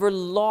mother. Whatever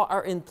law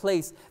are in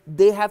place,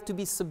 they have to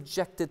be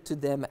subjected to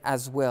them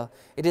as well.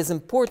 It is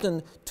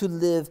important to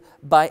live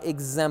by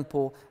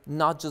example,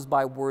 not just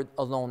by word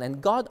alone.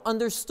 And God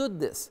understood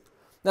this.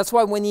 That's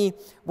why when he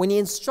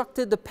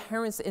instructed the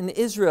parents in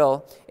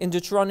Israel in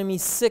Deuteronomy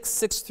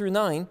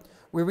 6:6-9,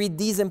 we read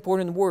these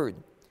important words.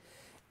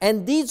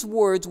 And these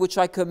words which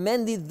I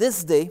command thee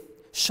this day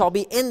shall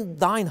be in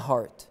thine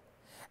heart,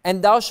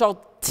 and thou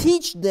shalt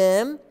teach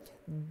them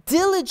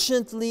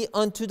diligently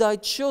unto thy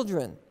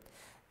children,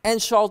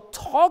 and shalt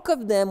talk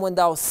of them when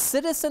thou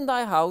sittest in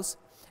thy house,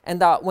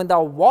 and when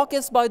thou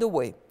walkest by the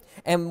way,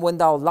 and when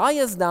thou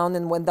liest down,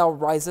 and when thou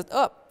risest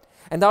up.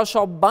 And thou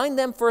shalt bind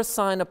them for a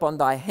sign upon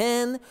thy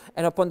hand,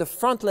 and upon the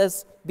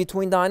frontlets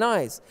between thine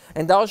eyes.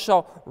 And thou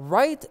shalt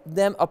write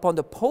them upon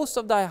the posts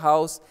of thy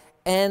house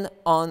and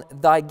on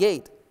thy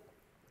gate.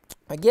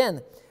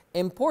 Again,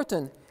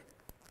 important.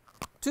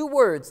 2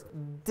 words,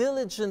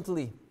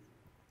 diligently.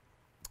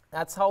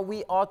 That's how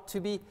we ought to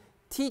be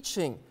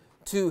teaching.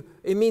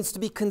 It means to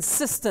be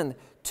consistent,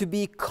 to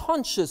be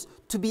conscious,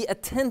 to be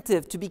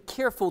attentive, to be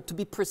careful, to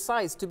be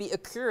precise, to be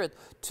accurate.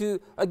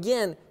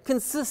 Again,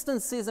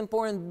 consistency is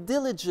important,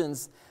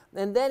 diligence.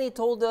 And then he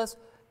told us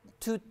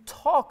to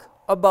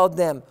talk about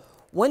them.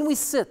 When we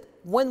sit,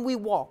 when we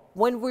walk,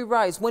 when we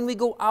rise, when we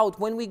go out,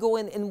 when we go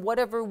in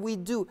whatever we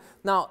do.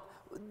 Now,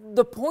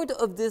 the point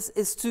of this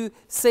is to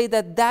say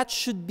that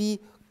should be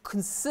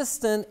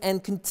consistent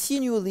and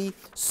continually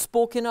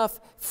spoken of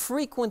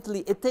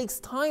frequently. It takes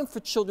time for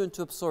children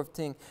to absorb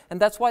things,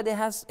 and that's why it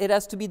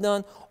has to be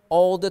done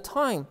all the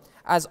time,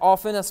 as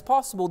often as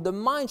possible. The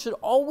mind should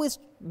always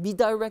be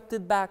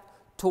directed back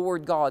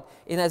toward God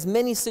in as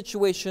many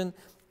situations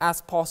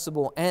as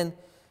possible. And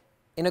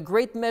in a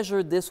great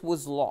measure, this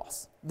was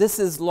lost. This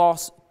is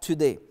lost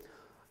today.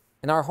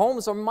 In our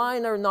homes, our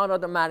mind are not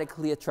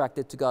automatically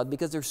attracted to God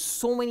because there's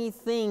so many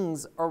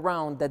things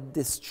around that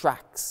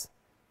distracts.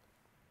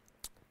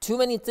 Too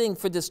many things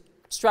for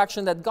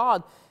distraction that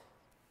God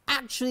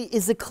actually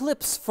is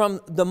eclipsed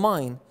from the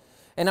mind.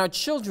 And our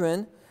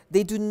children,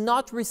 they do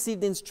not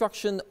receive the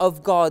instruction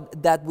of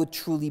God that would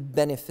truly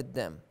benefit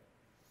them.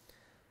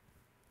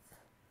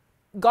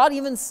 God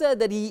even said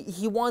that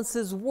He wants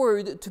His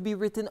word to be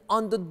written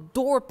on the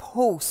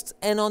doorposts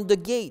and on the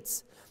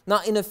gates.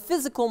 Now, in a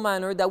physical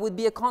manner, that would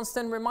be a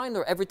constant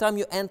reminder. Every time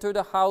you enter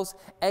the house,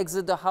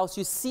 exit the house,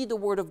 you see the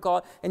Word of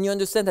God, and you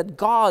understand that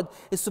God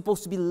is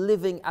supposed to be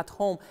living at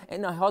home,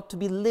 and I ought to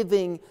be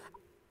living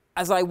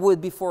as I would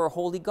before a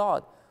holy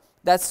God.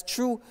 That's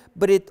true,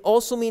 but it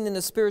also means in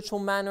a spiritual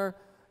manner,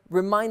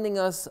 reminding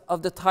us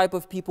of the type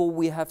of people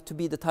we have to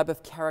be, the type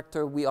of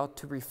character we ought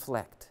to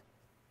reflect.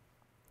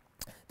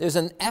 There's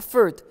an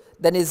effort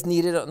that is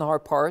needed on our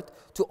part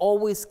to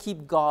always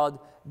keep God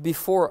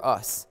before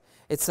us.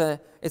 It's an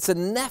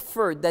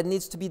effort that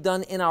needs to be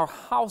done in our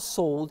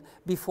household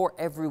before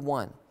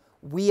everyone.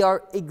 We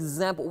are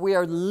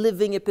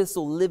living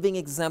epistle, living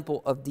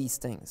example of these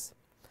things.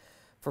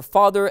 For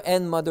father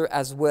and mother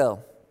as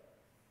well.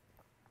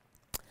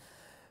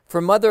 For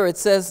mother, it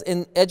says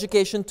in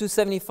Education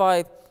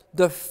 275,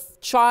 the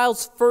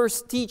child's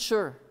first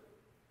teacher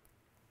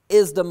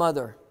is the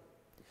mother.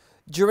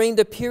 During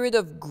the period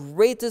of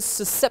greatest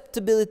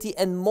susceptibility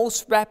and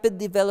most rapid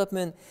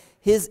development,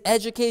 his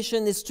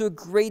education is to a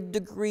great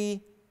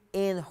degree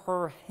in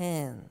her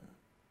hand.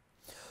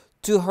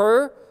 To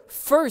her,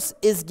 first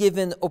is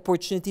given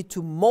opportunity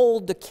to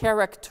mold the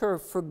character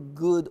for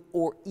good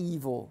or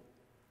evil.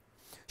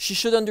 She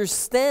should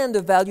understand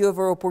the value of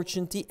her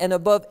opportunity, and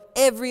above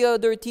every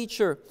other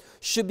teacher,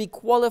 should be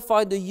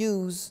qualified to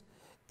use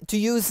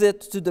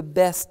it to the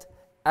best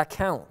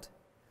account.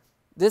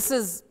 This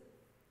is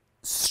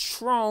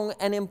strong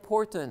and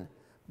important,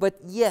 but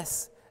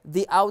yes,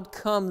 the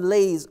outcome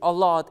lays a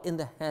lot in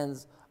the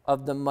hands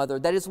of the mother.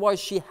 That is why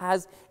she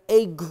has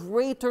a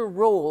greater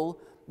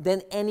role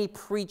than any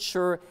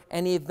preacher,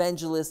 any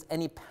evangelist,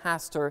 any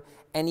pastor,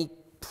 any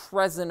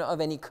president of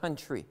any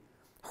country.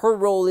 Her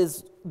role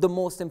is the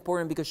most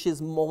important because she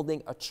is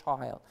molding a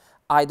child,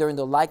 either in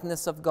the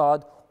likeness of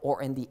God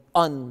or in the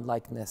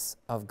unlikeness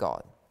of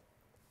God.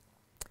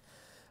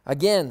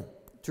 Again,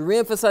 to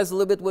reemphasize a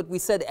little bit what we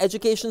said,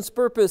 education's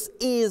purpose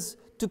is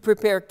to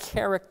prepare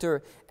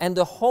character, and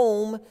the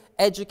home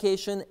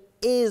education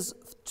is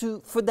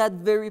for that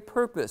very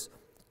purpose,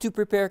 to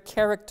prepare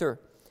character.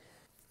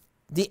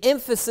 The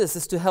emphasis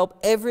is to help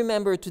every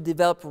member to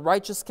develop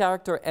righteous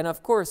character, and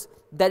of course,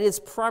 that is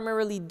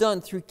primarily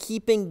done through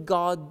keeping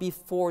God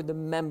before the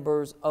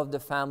members of the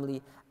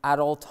family at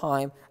all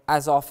time,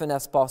 as often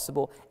as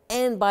possible,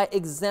 and by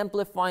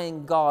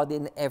exemplifying God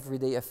in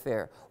everyday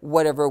affair,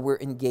 whatever we're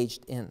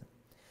engaged in.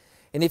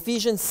 In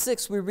Ephesians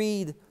 6, we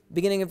read,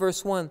 beginning in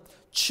verse 1,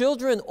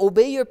 "Children,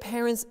 obey your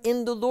parents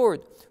in the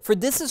Lord, for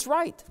this is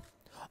right.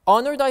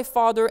 Honor thy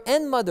father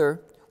and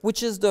mother,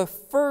 which is the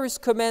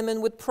first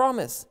commandment with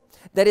promise,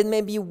 that it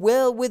may be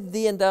well with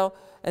thee, and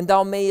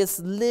thou mayest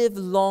live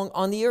long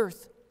on the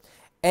earth.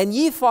 And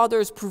ye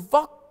fathers,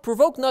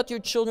 provoke not your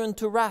children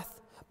to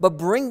wrath, but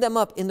bring them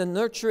up in the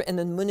nurture and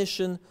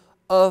admonition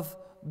of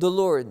the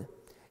Lord."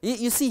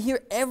 You see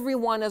here,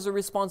 everyone has a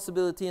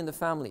responsibility in the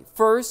family.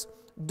 First,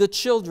 the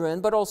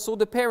children, but also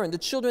the parent. The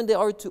children, they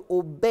are to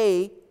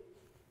obey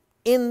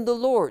in the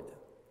Lord,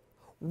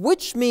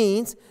 which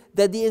means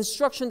that the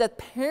instruction that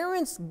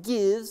parents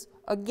gives,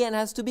 again,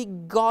 has to be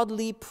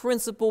godly,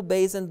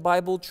 principle-based, and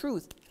Bible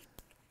truth.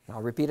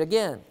 I'll repeat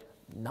again,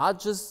 not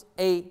just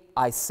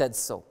I said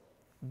so.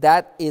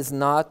 That is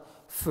not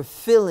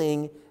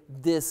fulfilling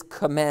this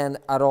command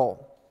at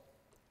all.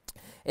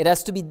 It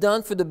has to be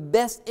done for the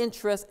best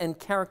interest and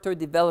character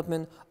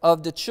development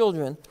of the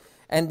children,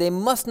 and they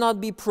must not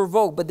be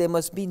provoked, but they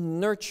must be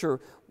nurtured.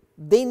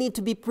 They need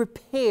to be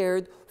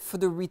prepared for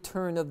the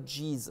return of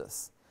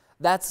Jesus.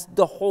 That's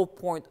the whole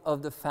point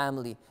of the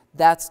family.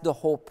 That's the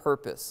whole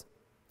purpose.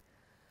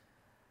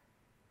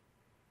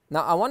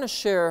 Now, I want to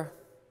share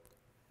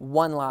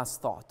one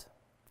last thought,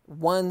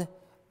 one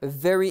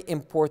very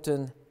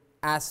important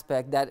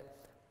aspect that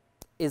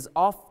is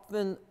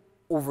often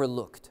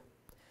overlooked.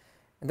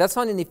 And that's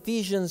found in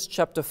Ephesians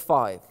chapter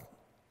 5.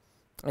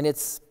 And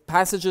it's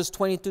passages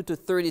 22 to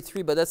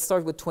 33, but let's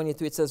start with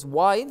 23. It says,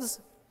 "Wives,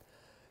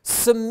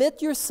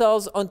 submit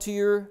yourselves unto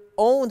your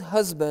own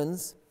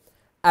husbands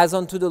as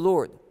unto the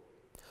Lord.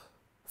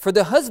 For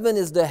the husband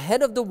is the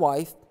head of the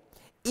wife,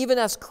 even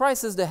as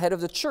Christ is the head of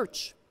the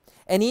church,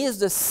 and he is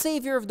the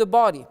Savior of the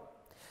body.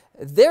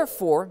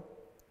 Therefore,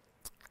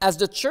 as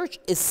the church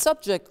is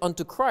subject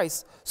unto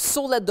Christ,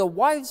 so let the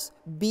wives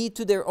be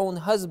to their own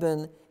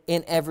husband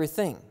in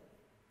everything."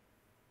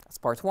 That's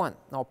part one.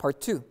 Now part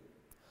two.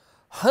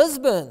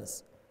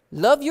 "Husbands,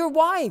 love your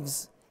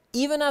wives,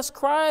 even as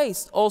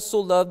Christ also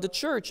loved the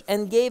church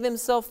and gave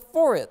himself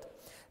for it,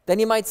 that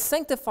he might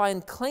sanctify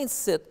and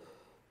cleanse it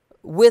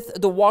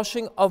with the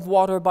washing of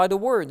water by the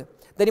word,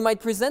 that he might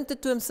present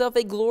it to himself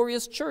a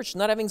glorious church,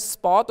 not having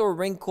spot or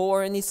wrinkle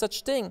or any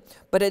such thing,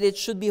 but that it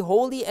should be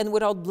holy and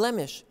without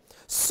blemish.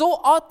 So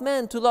ought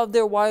men to love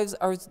their wives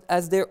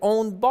as their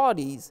own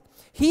bodies.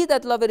 He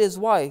that loveth his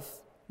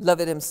wife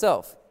loveth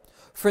himself.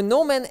 For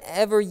no man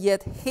ever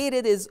yet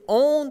hated his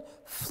own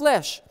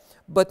flesh,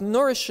 but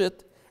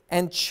nourisheth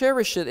and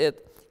cherisheth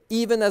it,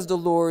 even as the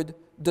Lord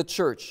the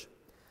church."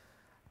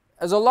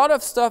 There's a lot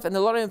of stuff and a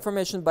lot of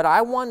information, but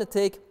I want to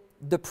take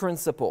the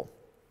principle.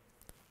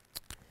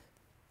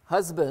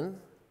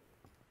 Husband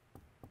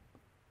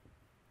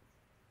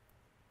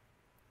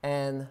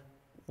and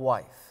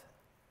wife.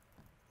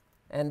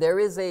 And there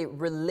is a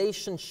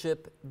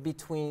relationship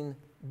between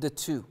the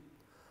two.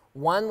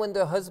 One when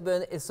the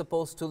husband is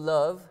supposed to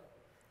love,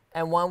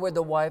 and one where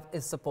the wife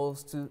is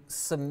supposed to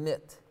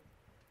submit.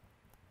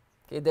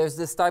 Okay, there's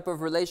this type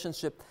of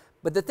relationship.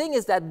 But the thing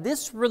is that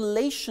this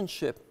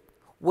relationship,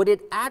 what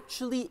it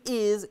actually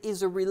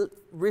is a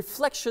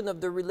reflection of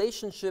the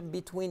relationship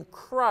between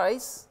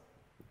Christ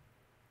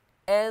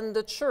and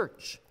the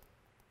church.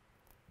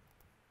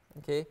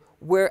 Okay,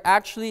 where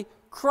actually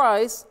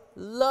Christ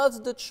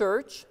loves the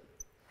church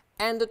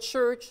and the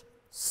church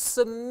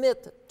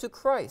submit to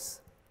Christ.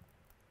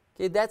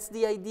 Okay, that's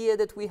the idea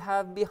that we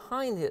have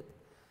behind it.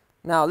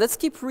 Now, let's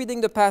keep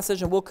reading the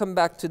passage and we'll come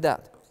back to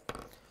that.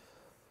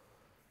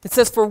 It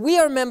says, "For we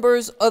are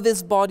members of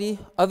his body,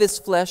 of his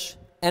flesh,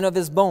 and of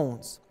his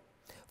bones.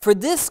 For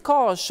this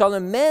cause shall a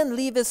man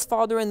leave his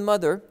father and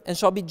mother, and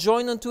shall be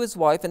joined unto his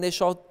wife, and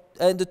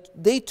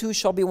they two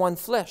shall be one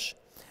flesh.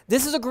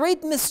 This is a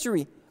great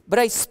mystery, but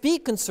I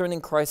speak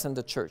concerning Christ and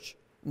the church.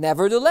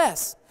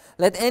 Nevertheless,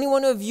 let any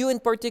one of you in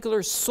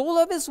particular so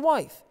love his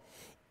wife,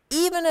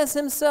 even as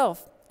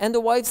himself, and the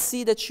wife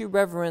see that she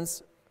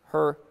reverence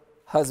her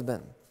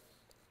husband."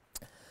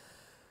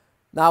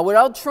 Now,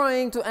 without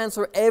trying to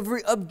answer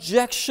every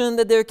objection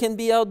that there can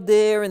be out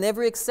there and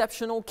every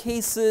exceptional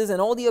cases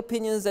and all the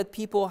opinions that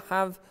people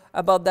have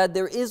about that,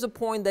 there is a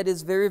point that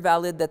is very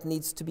valid that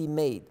needs to be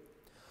made.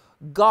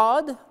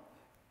 God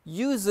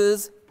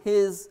uses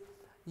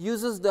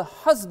the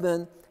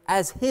husband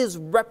as his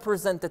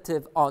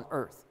representative on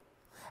earth.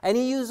 And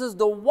he uses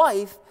the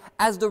wife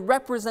as the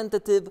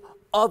representative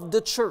of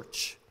the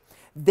church.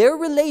 Their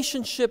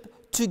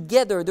relationship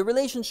together, the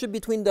relationship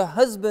between the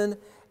husband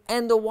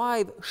and the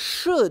wife,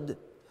 should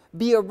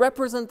be a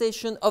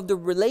representation of the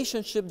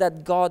relationship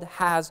that God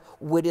has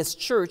with his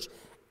church,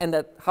 and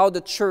that how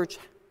the church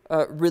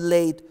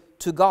relate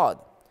to God.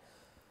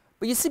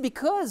 But you see,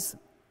 because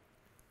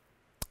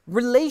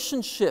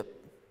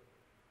relationship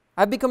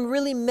have become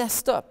really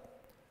messed up,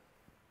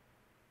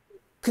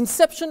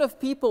 conception of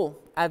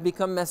people have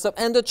become messed up,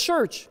 and the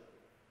church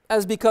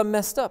has become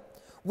messed up.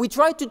 We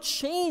try to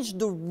change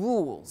the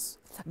rules.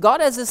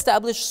 God has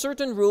established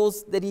certain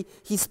rules that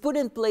He's put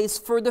in place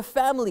for the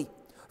family,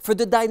 for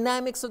the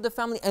dynamics of the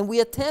family, and we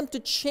attempt to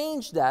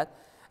change that.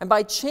 And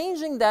by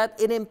changing that,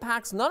 it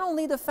impacts not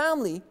only the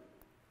family,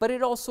 but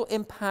it also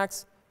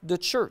impacts the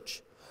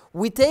church.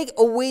 We take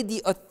away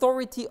the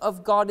authority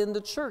of God in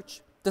the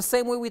church, the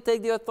same way we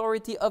take the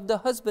authority of the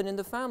husband in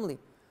the family.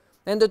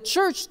 And the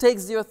church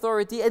takes the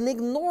authority and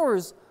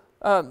ignores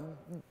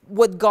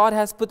what God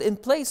has put in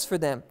place for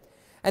them.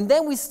 And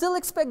then we still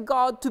expect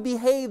God to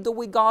behave the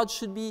way God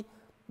should be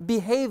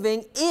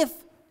behaving if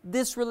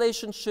this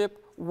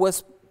relationship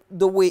was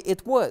the way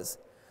it was.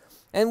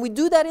 And we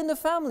do that in the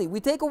family.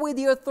 We take away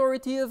the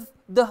authority of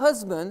the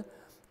husband,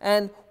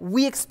 and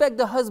we expect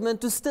the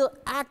husband to still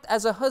act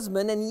as a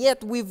husband, and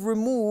yet we've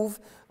removed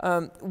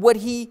what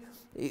he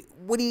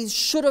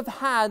should have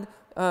had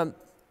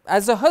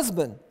as a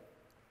husband.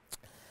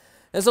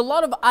 There's a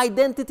lot of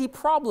identity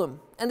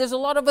problem, and there's a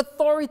lot of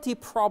authority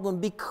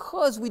problem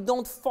because we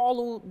don't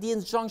follow the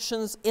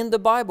injunctions in the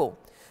Bible.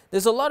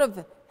 There's a lot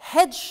of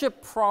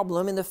headship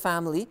problem in the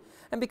family,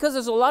 and because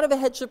there's a lot of a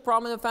headship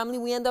problem in the family,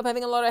 we end up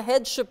having a lot of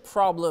headship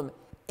problem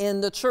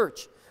in the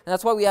church. And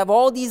that's why we have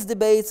all these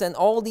debates and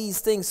all these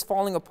things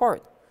falling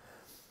apart.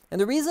 And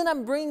the reason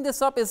I'm bringing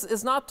this up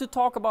is not to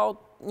talk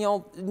about,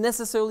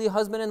 necessarily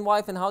husband and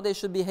wife and how they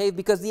should behave,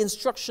 because the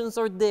instructions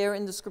are there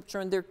in the scripture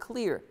and they're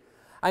clear.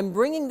 I'm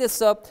bringing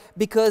this up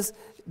because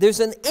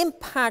there's an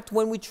impact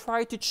when we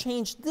try to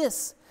change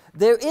this.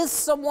 There is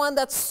someone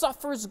that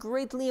suffers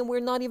greatly and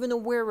we're not even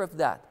aware of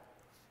that.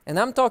 And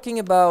I'm talking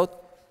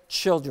about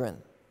children.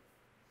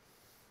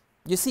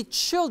 You see,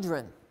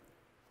 children,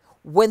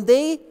 when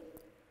they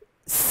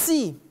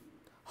see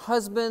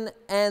husband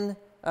and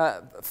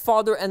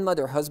father and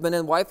mother, husband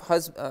and wife,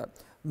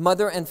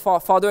 mother and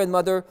father and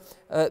mother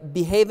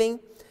behaving,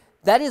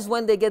 that is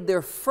when they get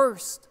their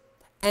first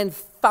and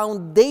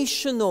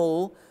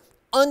foundational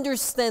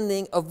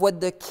understanding of what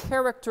the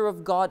character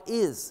of God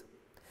is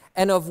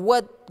and of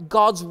what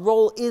God's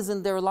role is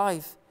in their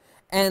life.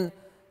 And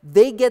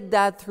they get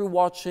that through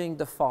watching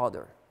the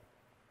father.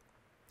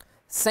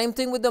 Same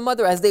thing with the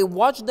mother. As they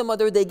watch the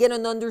mother, they get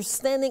an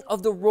understanding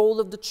of the role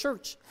of the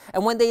church.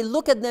 And when they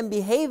look at them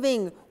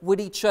behaving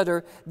with each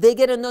other, they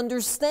get an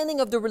understanding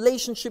of the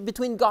relationship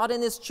between God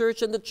and His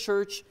church and the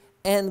church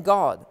and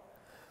God.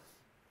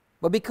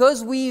 But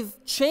because we've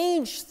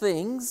changed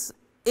things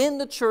in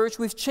the church,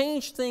 we've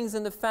changed things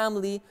in the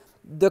family,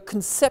 the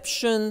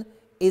conception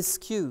is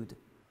skewed.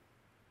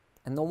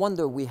 And no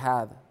wonder we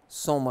have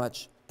so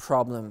much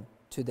problem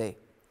today.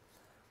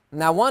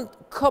 And I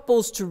want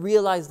couples to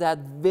realize that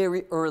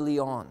very early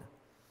on,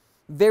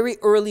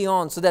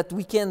 so that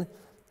we can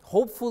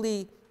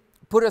hopefully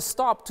put a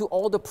stop to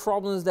all the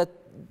problems that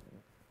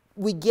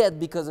we get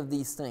because of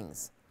these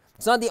things.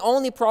 It's not the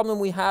only problem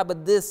we have,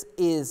 but this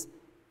is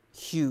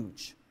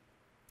huge.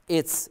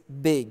 It's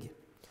big.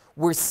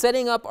 We're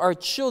setting up our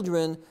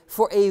children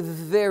for a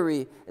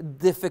very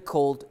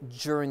difficult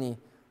journey,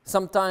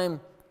 sometimes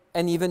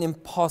an even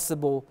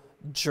impossible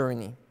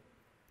journey.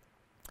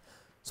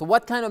 So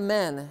what kind of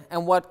man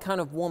and what kind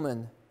of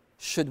woman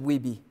should we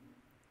be?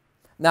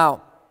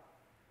 Now,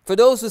 for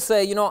those who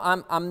say,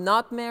 I'm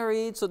not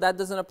married, so that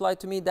doesn't apply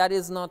to me, that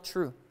is not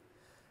true.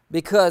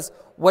 Because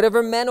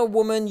whatever man or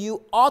woman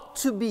you ought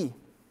to be,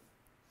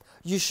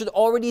 you should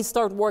already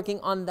start working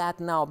on that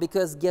now.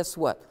 Because guess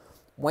what?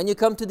 When you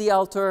come to the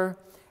altar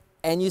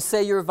and you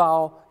say your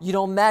vow, you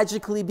don't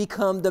magically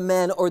become the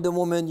man or the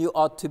woman you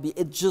ought to be.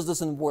 It just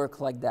doesn't work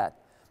like that.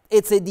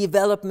 It's a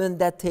development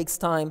that takes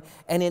time,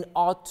 and it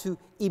ought to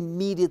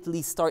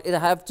immediately start. It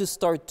have to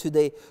start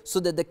today, so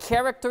that the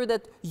character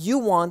that you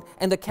want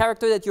and the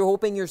character that you're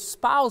hoping your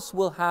spouse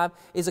will have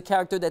is a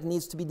character that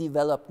needs to be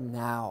developed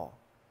now,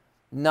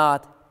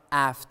 not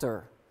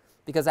after.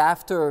 Because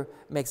after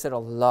makes it a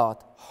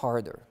lot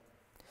harder.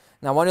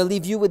 Now I want to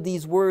leave you with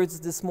these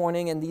words this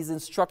morning and these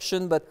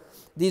instructions, but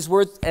these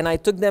words, and I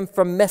took them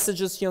from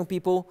Messages, Young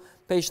People,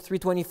 page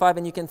 325,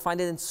 and you can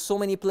find it in so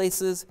many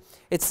places.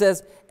 It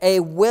says, a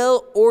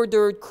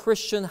well-ordered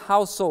Christian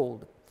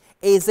household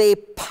is a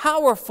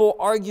powerful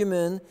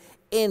argument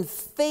in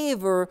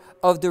favor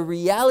of the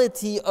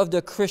reality of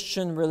the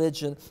Christian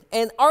religion.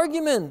 An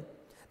argument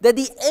that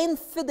the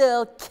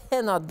infidel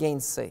cannot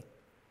gainsay.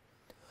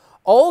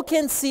 All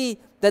can see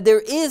that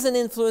there is an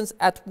influence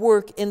at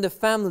work in the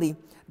family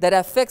that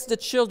affects the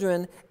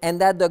children, and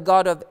that the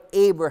God of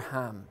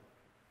Abraham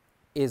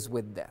is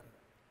with them.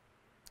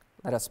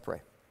 Let us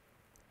pray.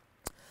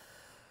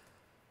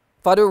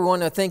 Father, we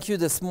want to thank you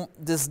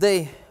this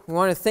day. We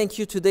want to thank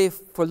you today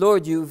for,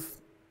 Lord, you've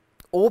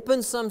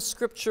opened some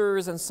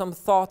scriptures and some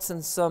thoughts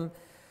and some,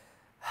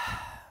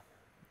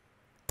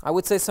 I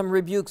would say, some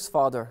rebukes,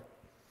 Father,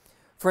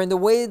 for in the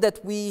way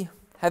that we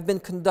have been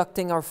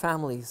conducting our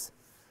families.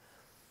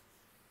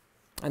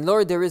 And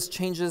Lord, there is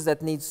changes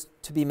that needs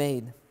to be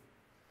made.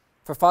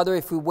 For Father,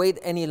 if we wait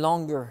any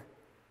longer,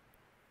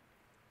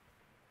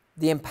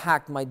 the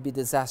impact might be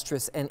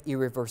disastrous and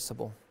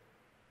irreversible.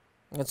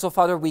 And so,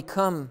 Father, we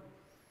come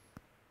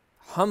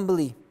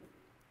humbly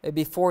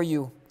before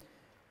you,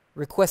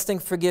 requesting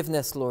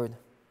forgiveness, Lord,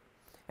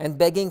 and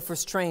begging for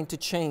strength to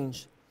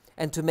change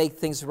and to make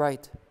things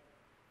right.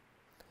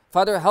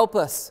 Father, help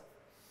us.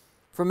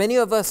 For many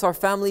of us, our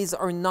families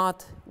are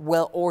not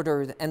well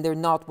ordered and they're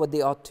not what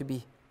they ought to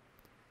be.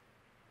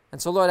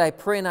 And so, Lord, I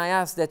pray and I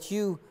ask that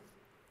you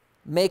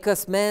make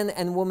us men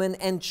and women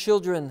and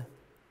children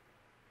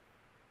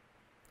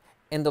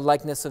in the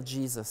likeness of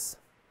Jesus.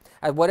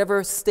 At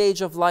whatever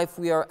stage of life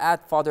we are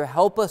at, Father,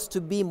 help us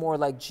to be more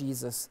like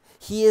Jesus.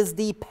 He is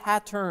the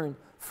pattern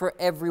for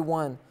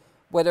everyone,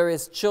 whether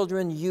it's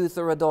children, youth,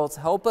 or adults.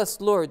 Help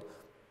us, Lord,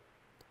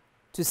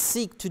 to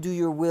seek to do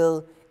your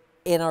will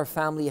in our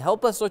family.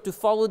 Help us, Lord, to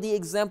follow the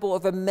example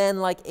of a man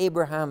like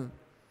Abraham,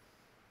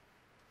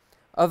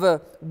 of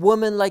a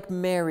woman like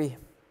Mary,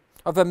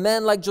 of a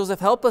man like Joseph.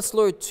 Help us,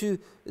 Lord, to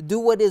do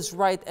what is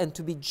right and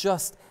to be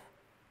just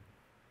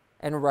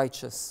and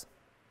righteous.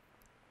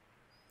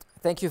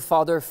 Thank you,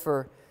 Father,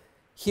 for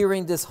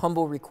hearing this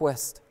humble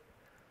request.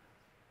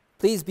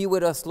 Please be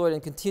with us, Lord,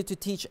 and continue to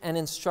teach and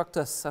instruct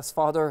us as,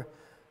 Father,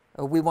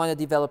 we want to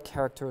develop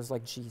characters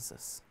like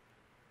Jesus.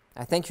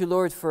 I thank you,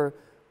 Lord, for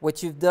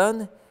what you've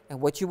done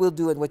and what you will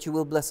do and what you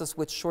will bless us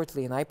with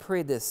shortly. And I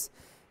pray this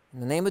in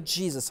the name of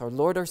Jesus, our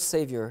Lord, our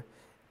Savior,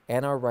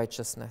 and our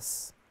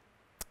righteousness.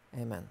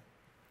 Amen.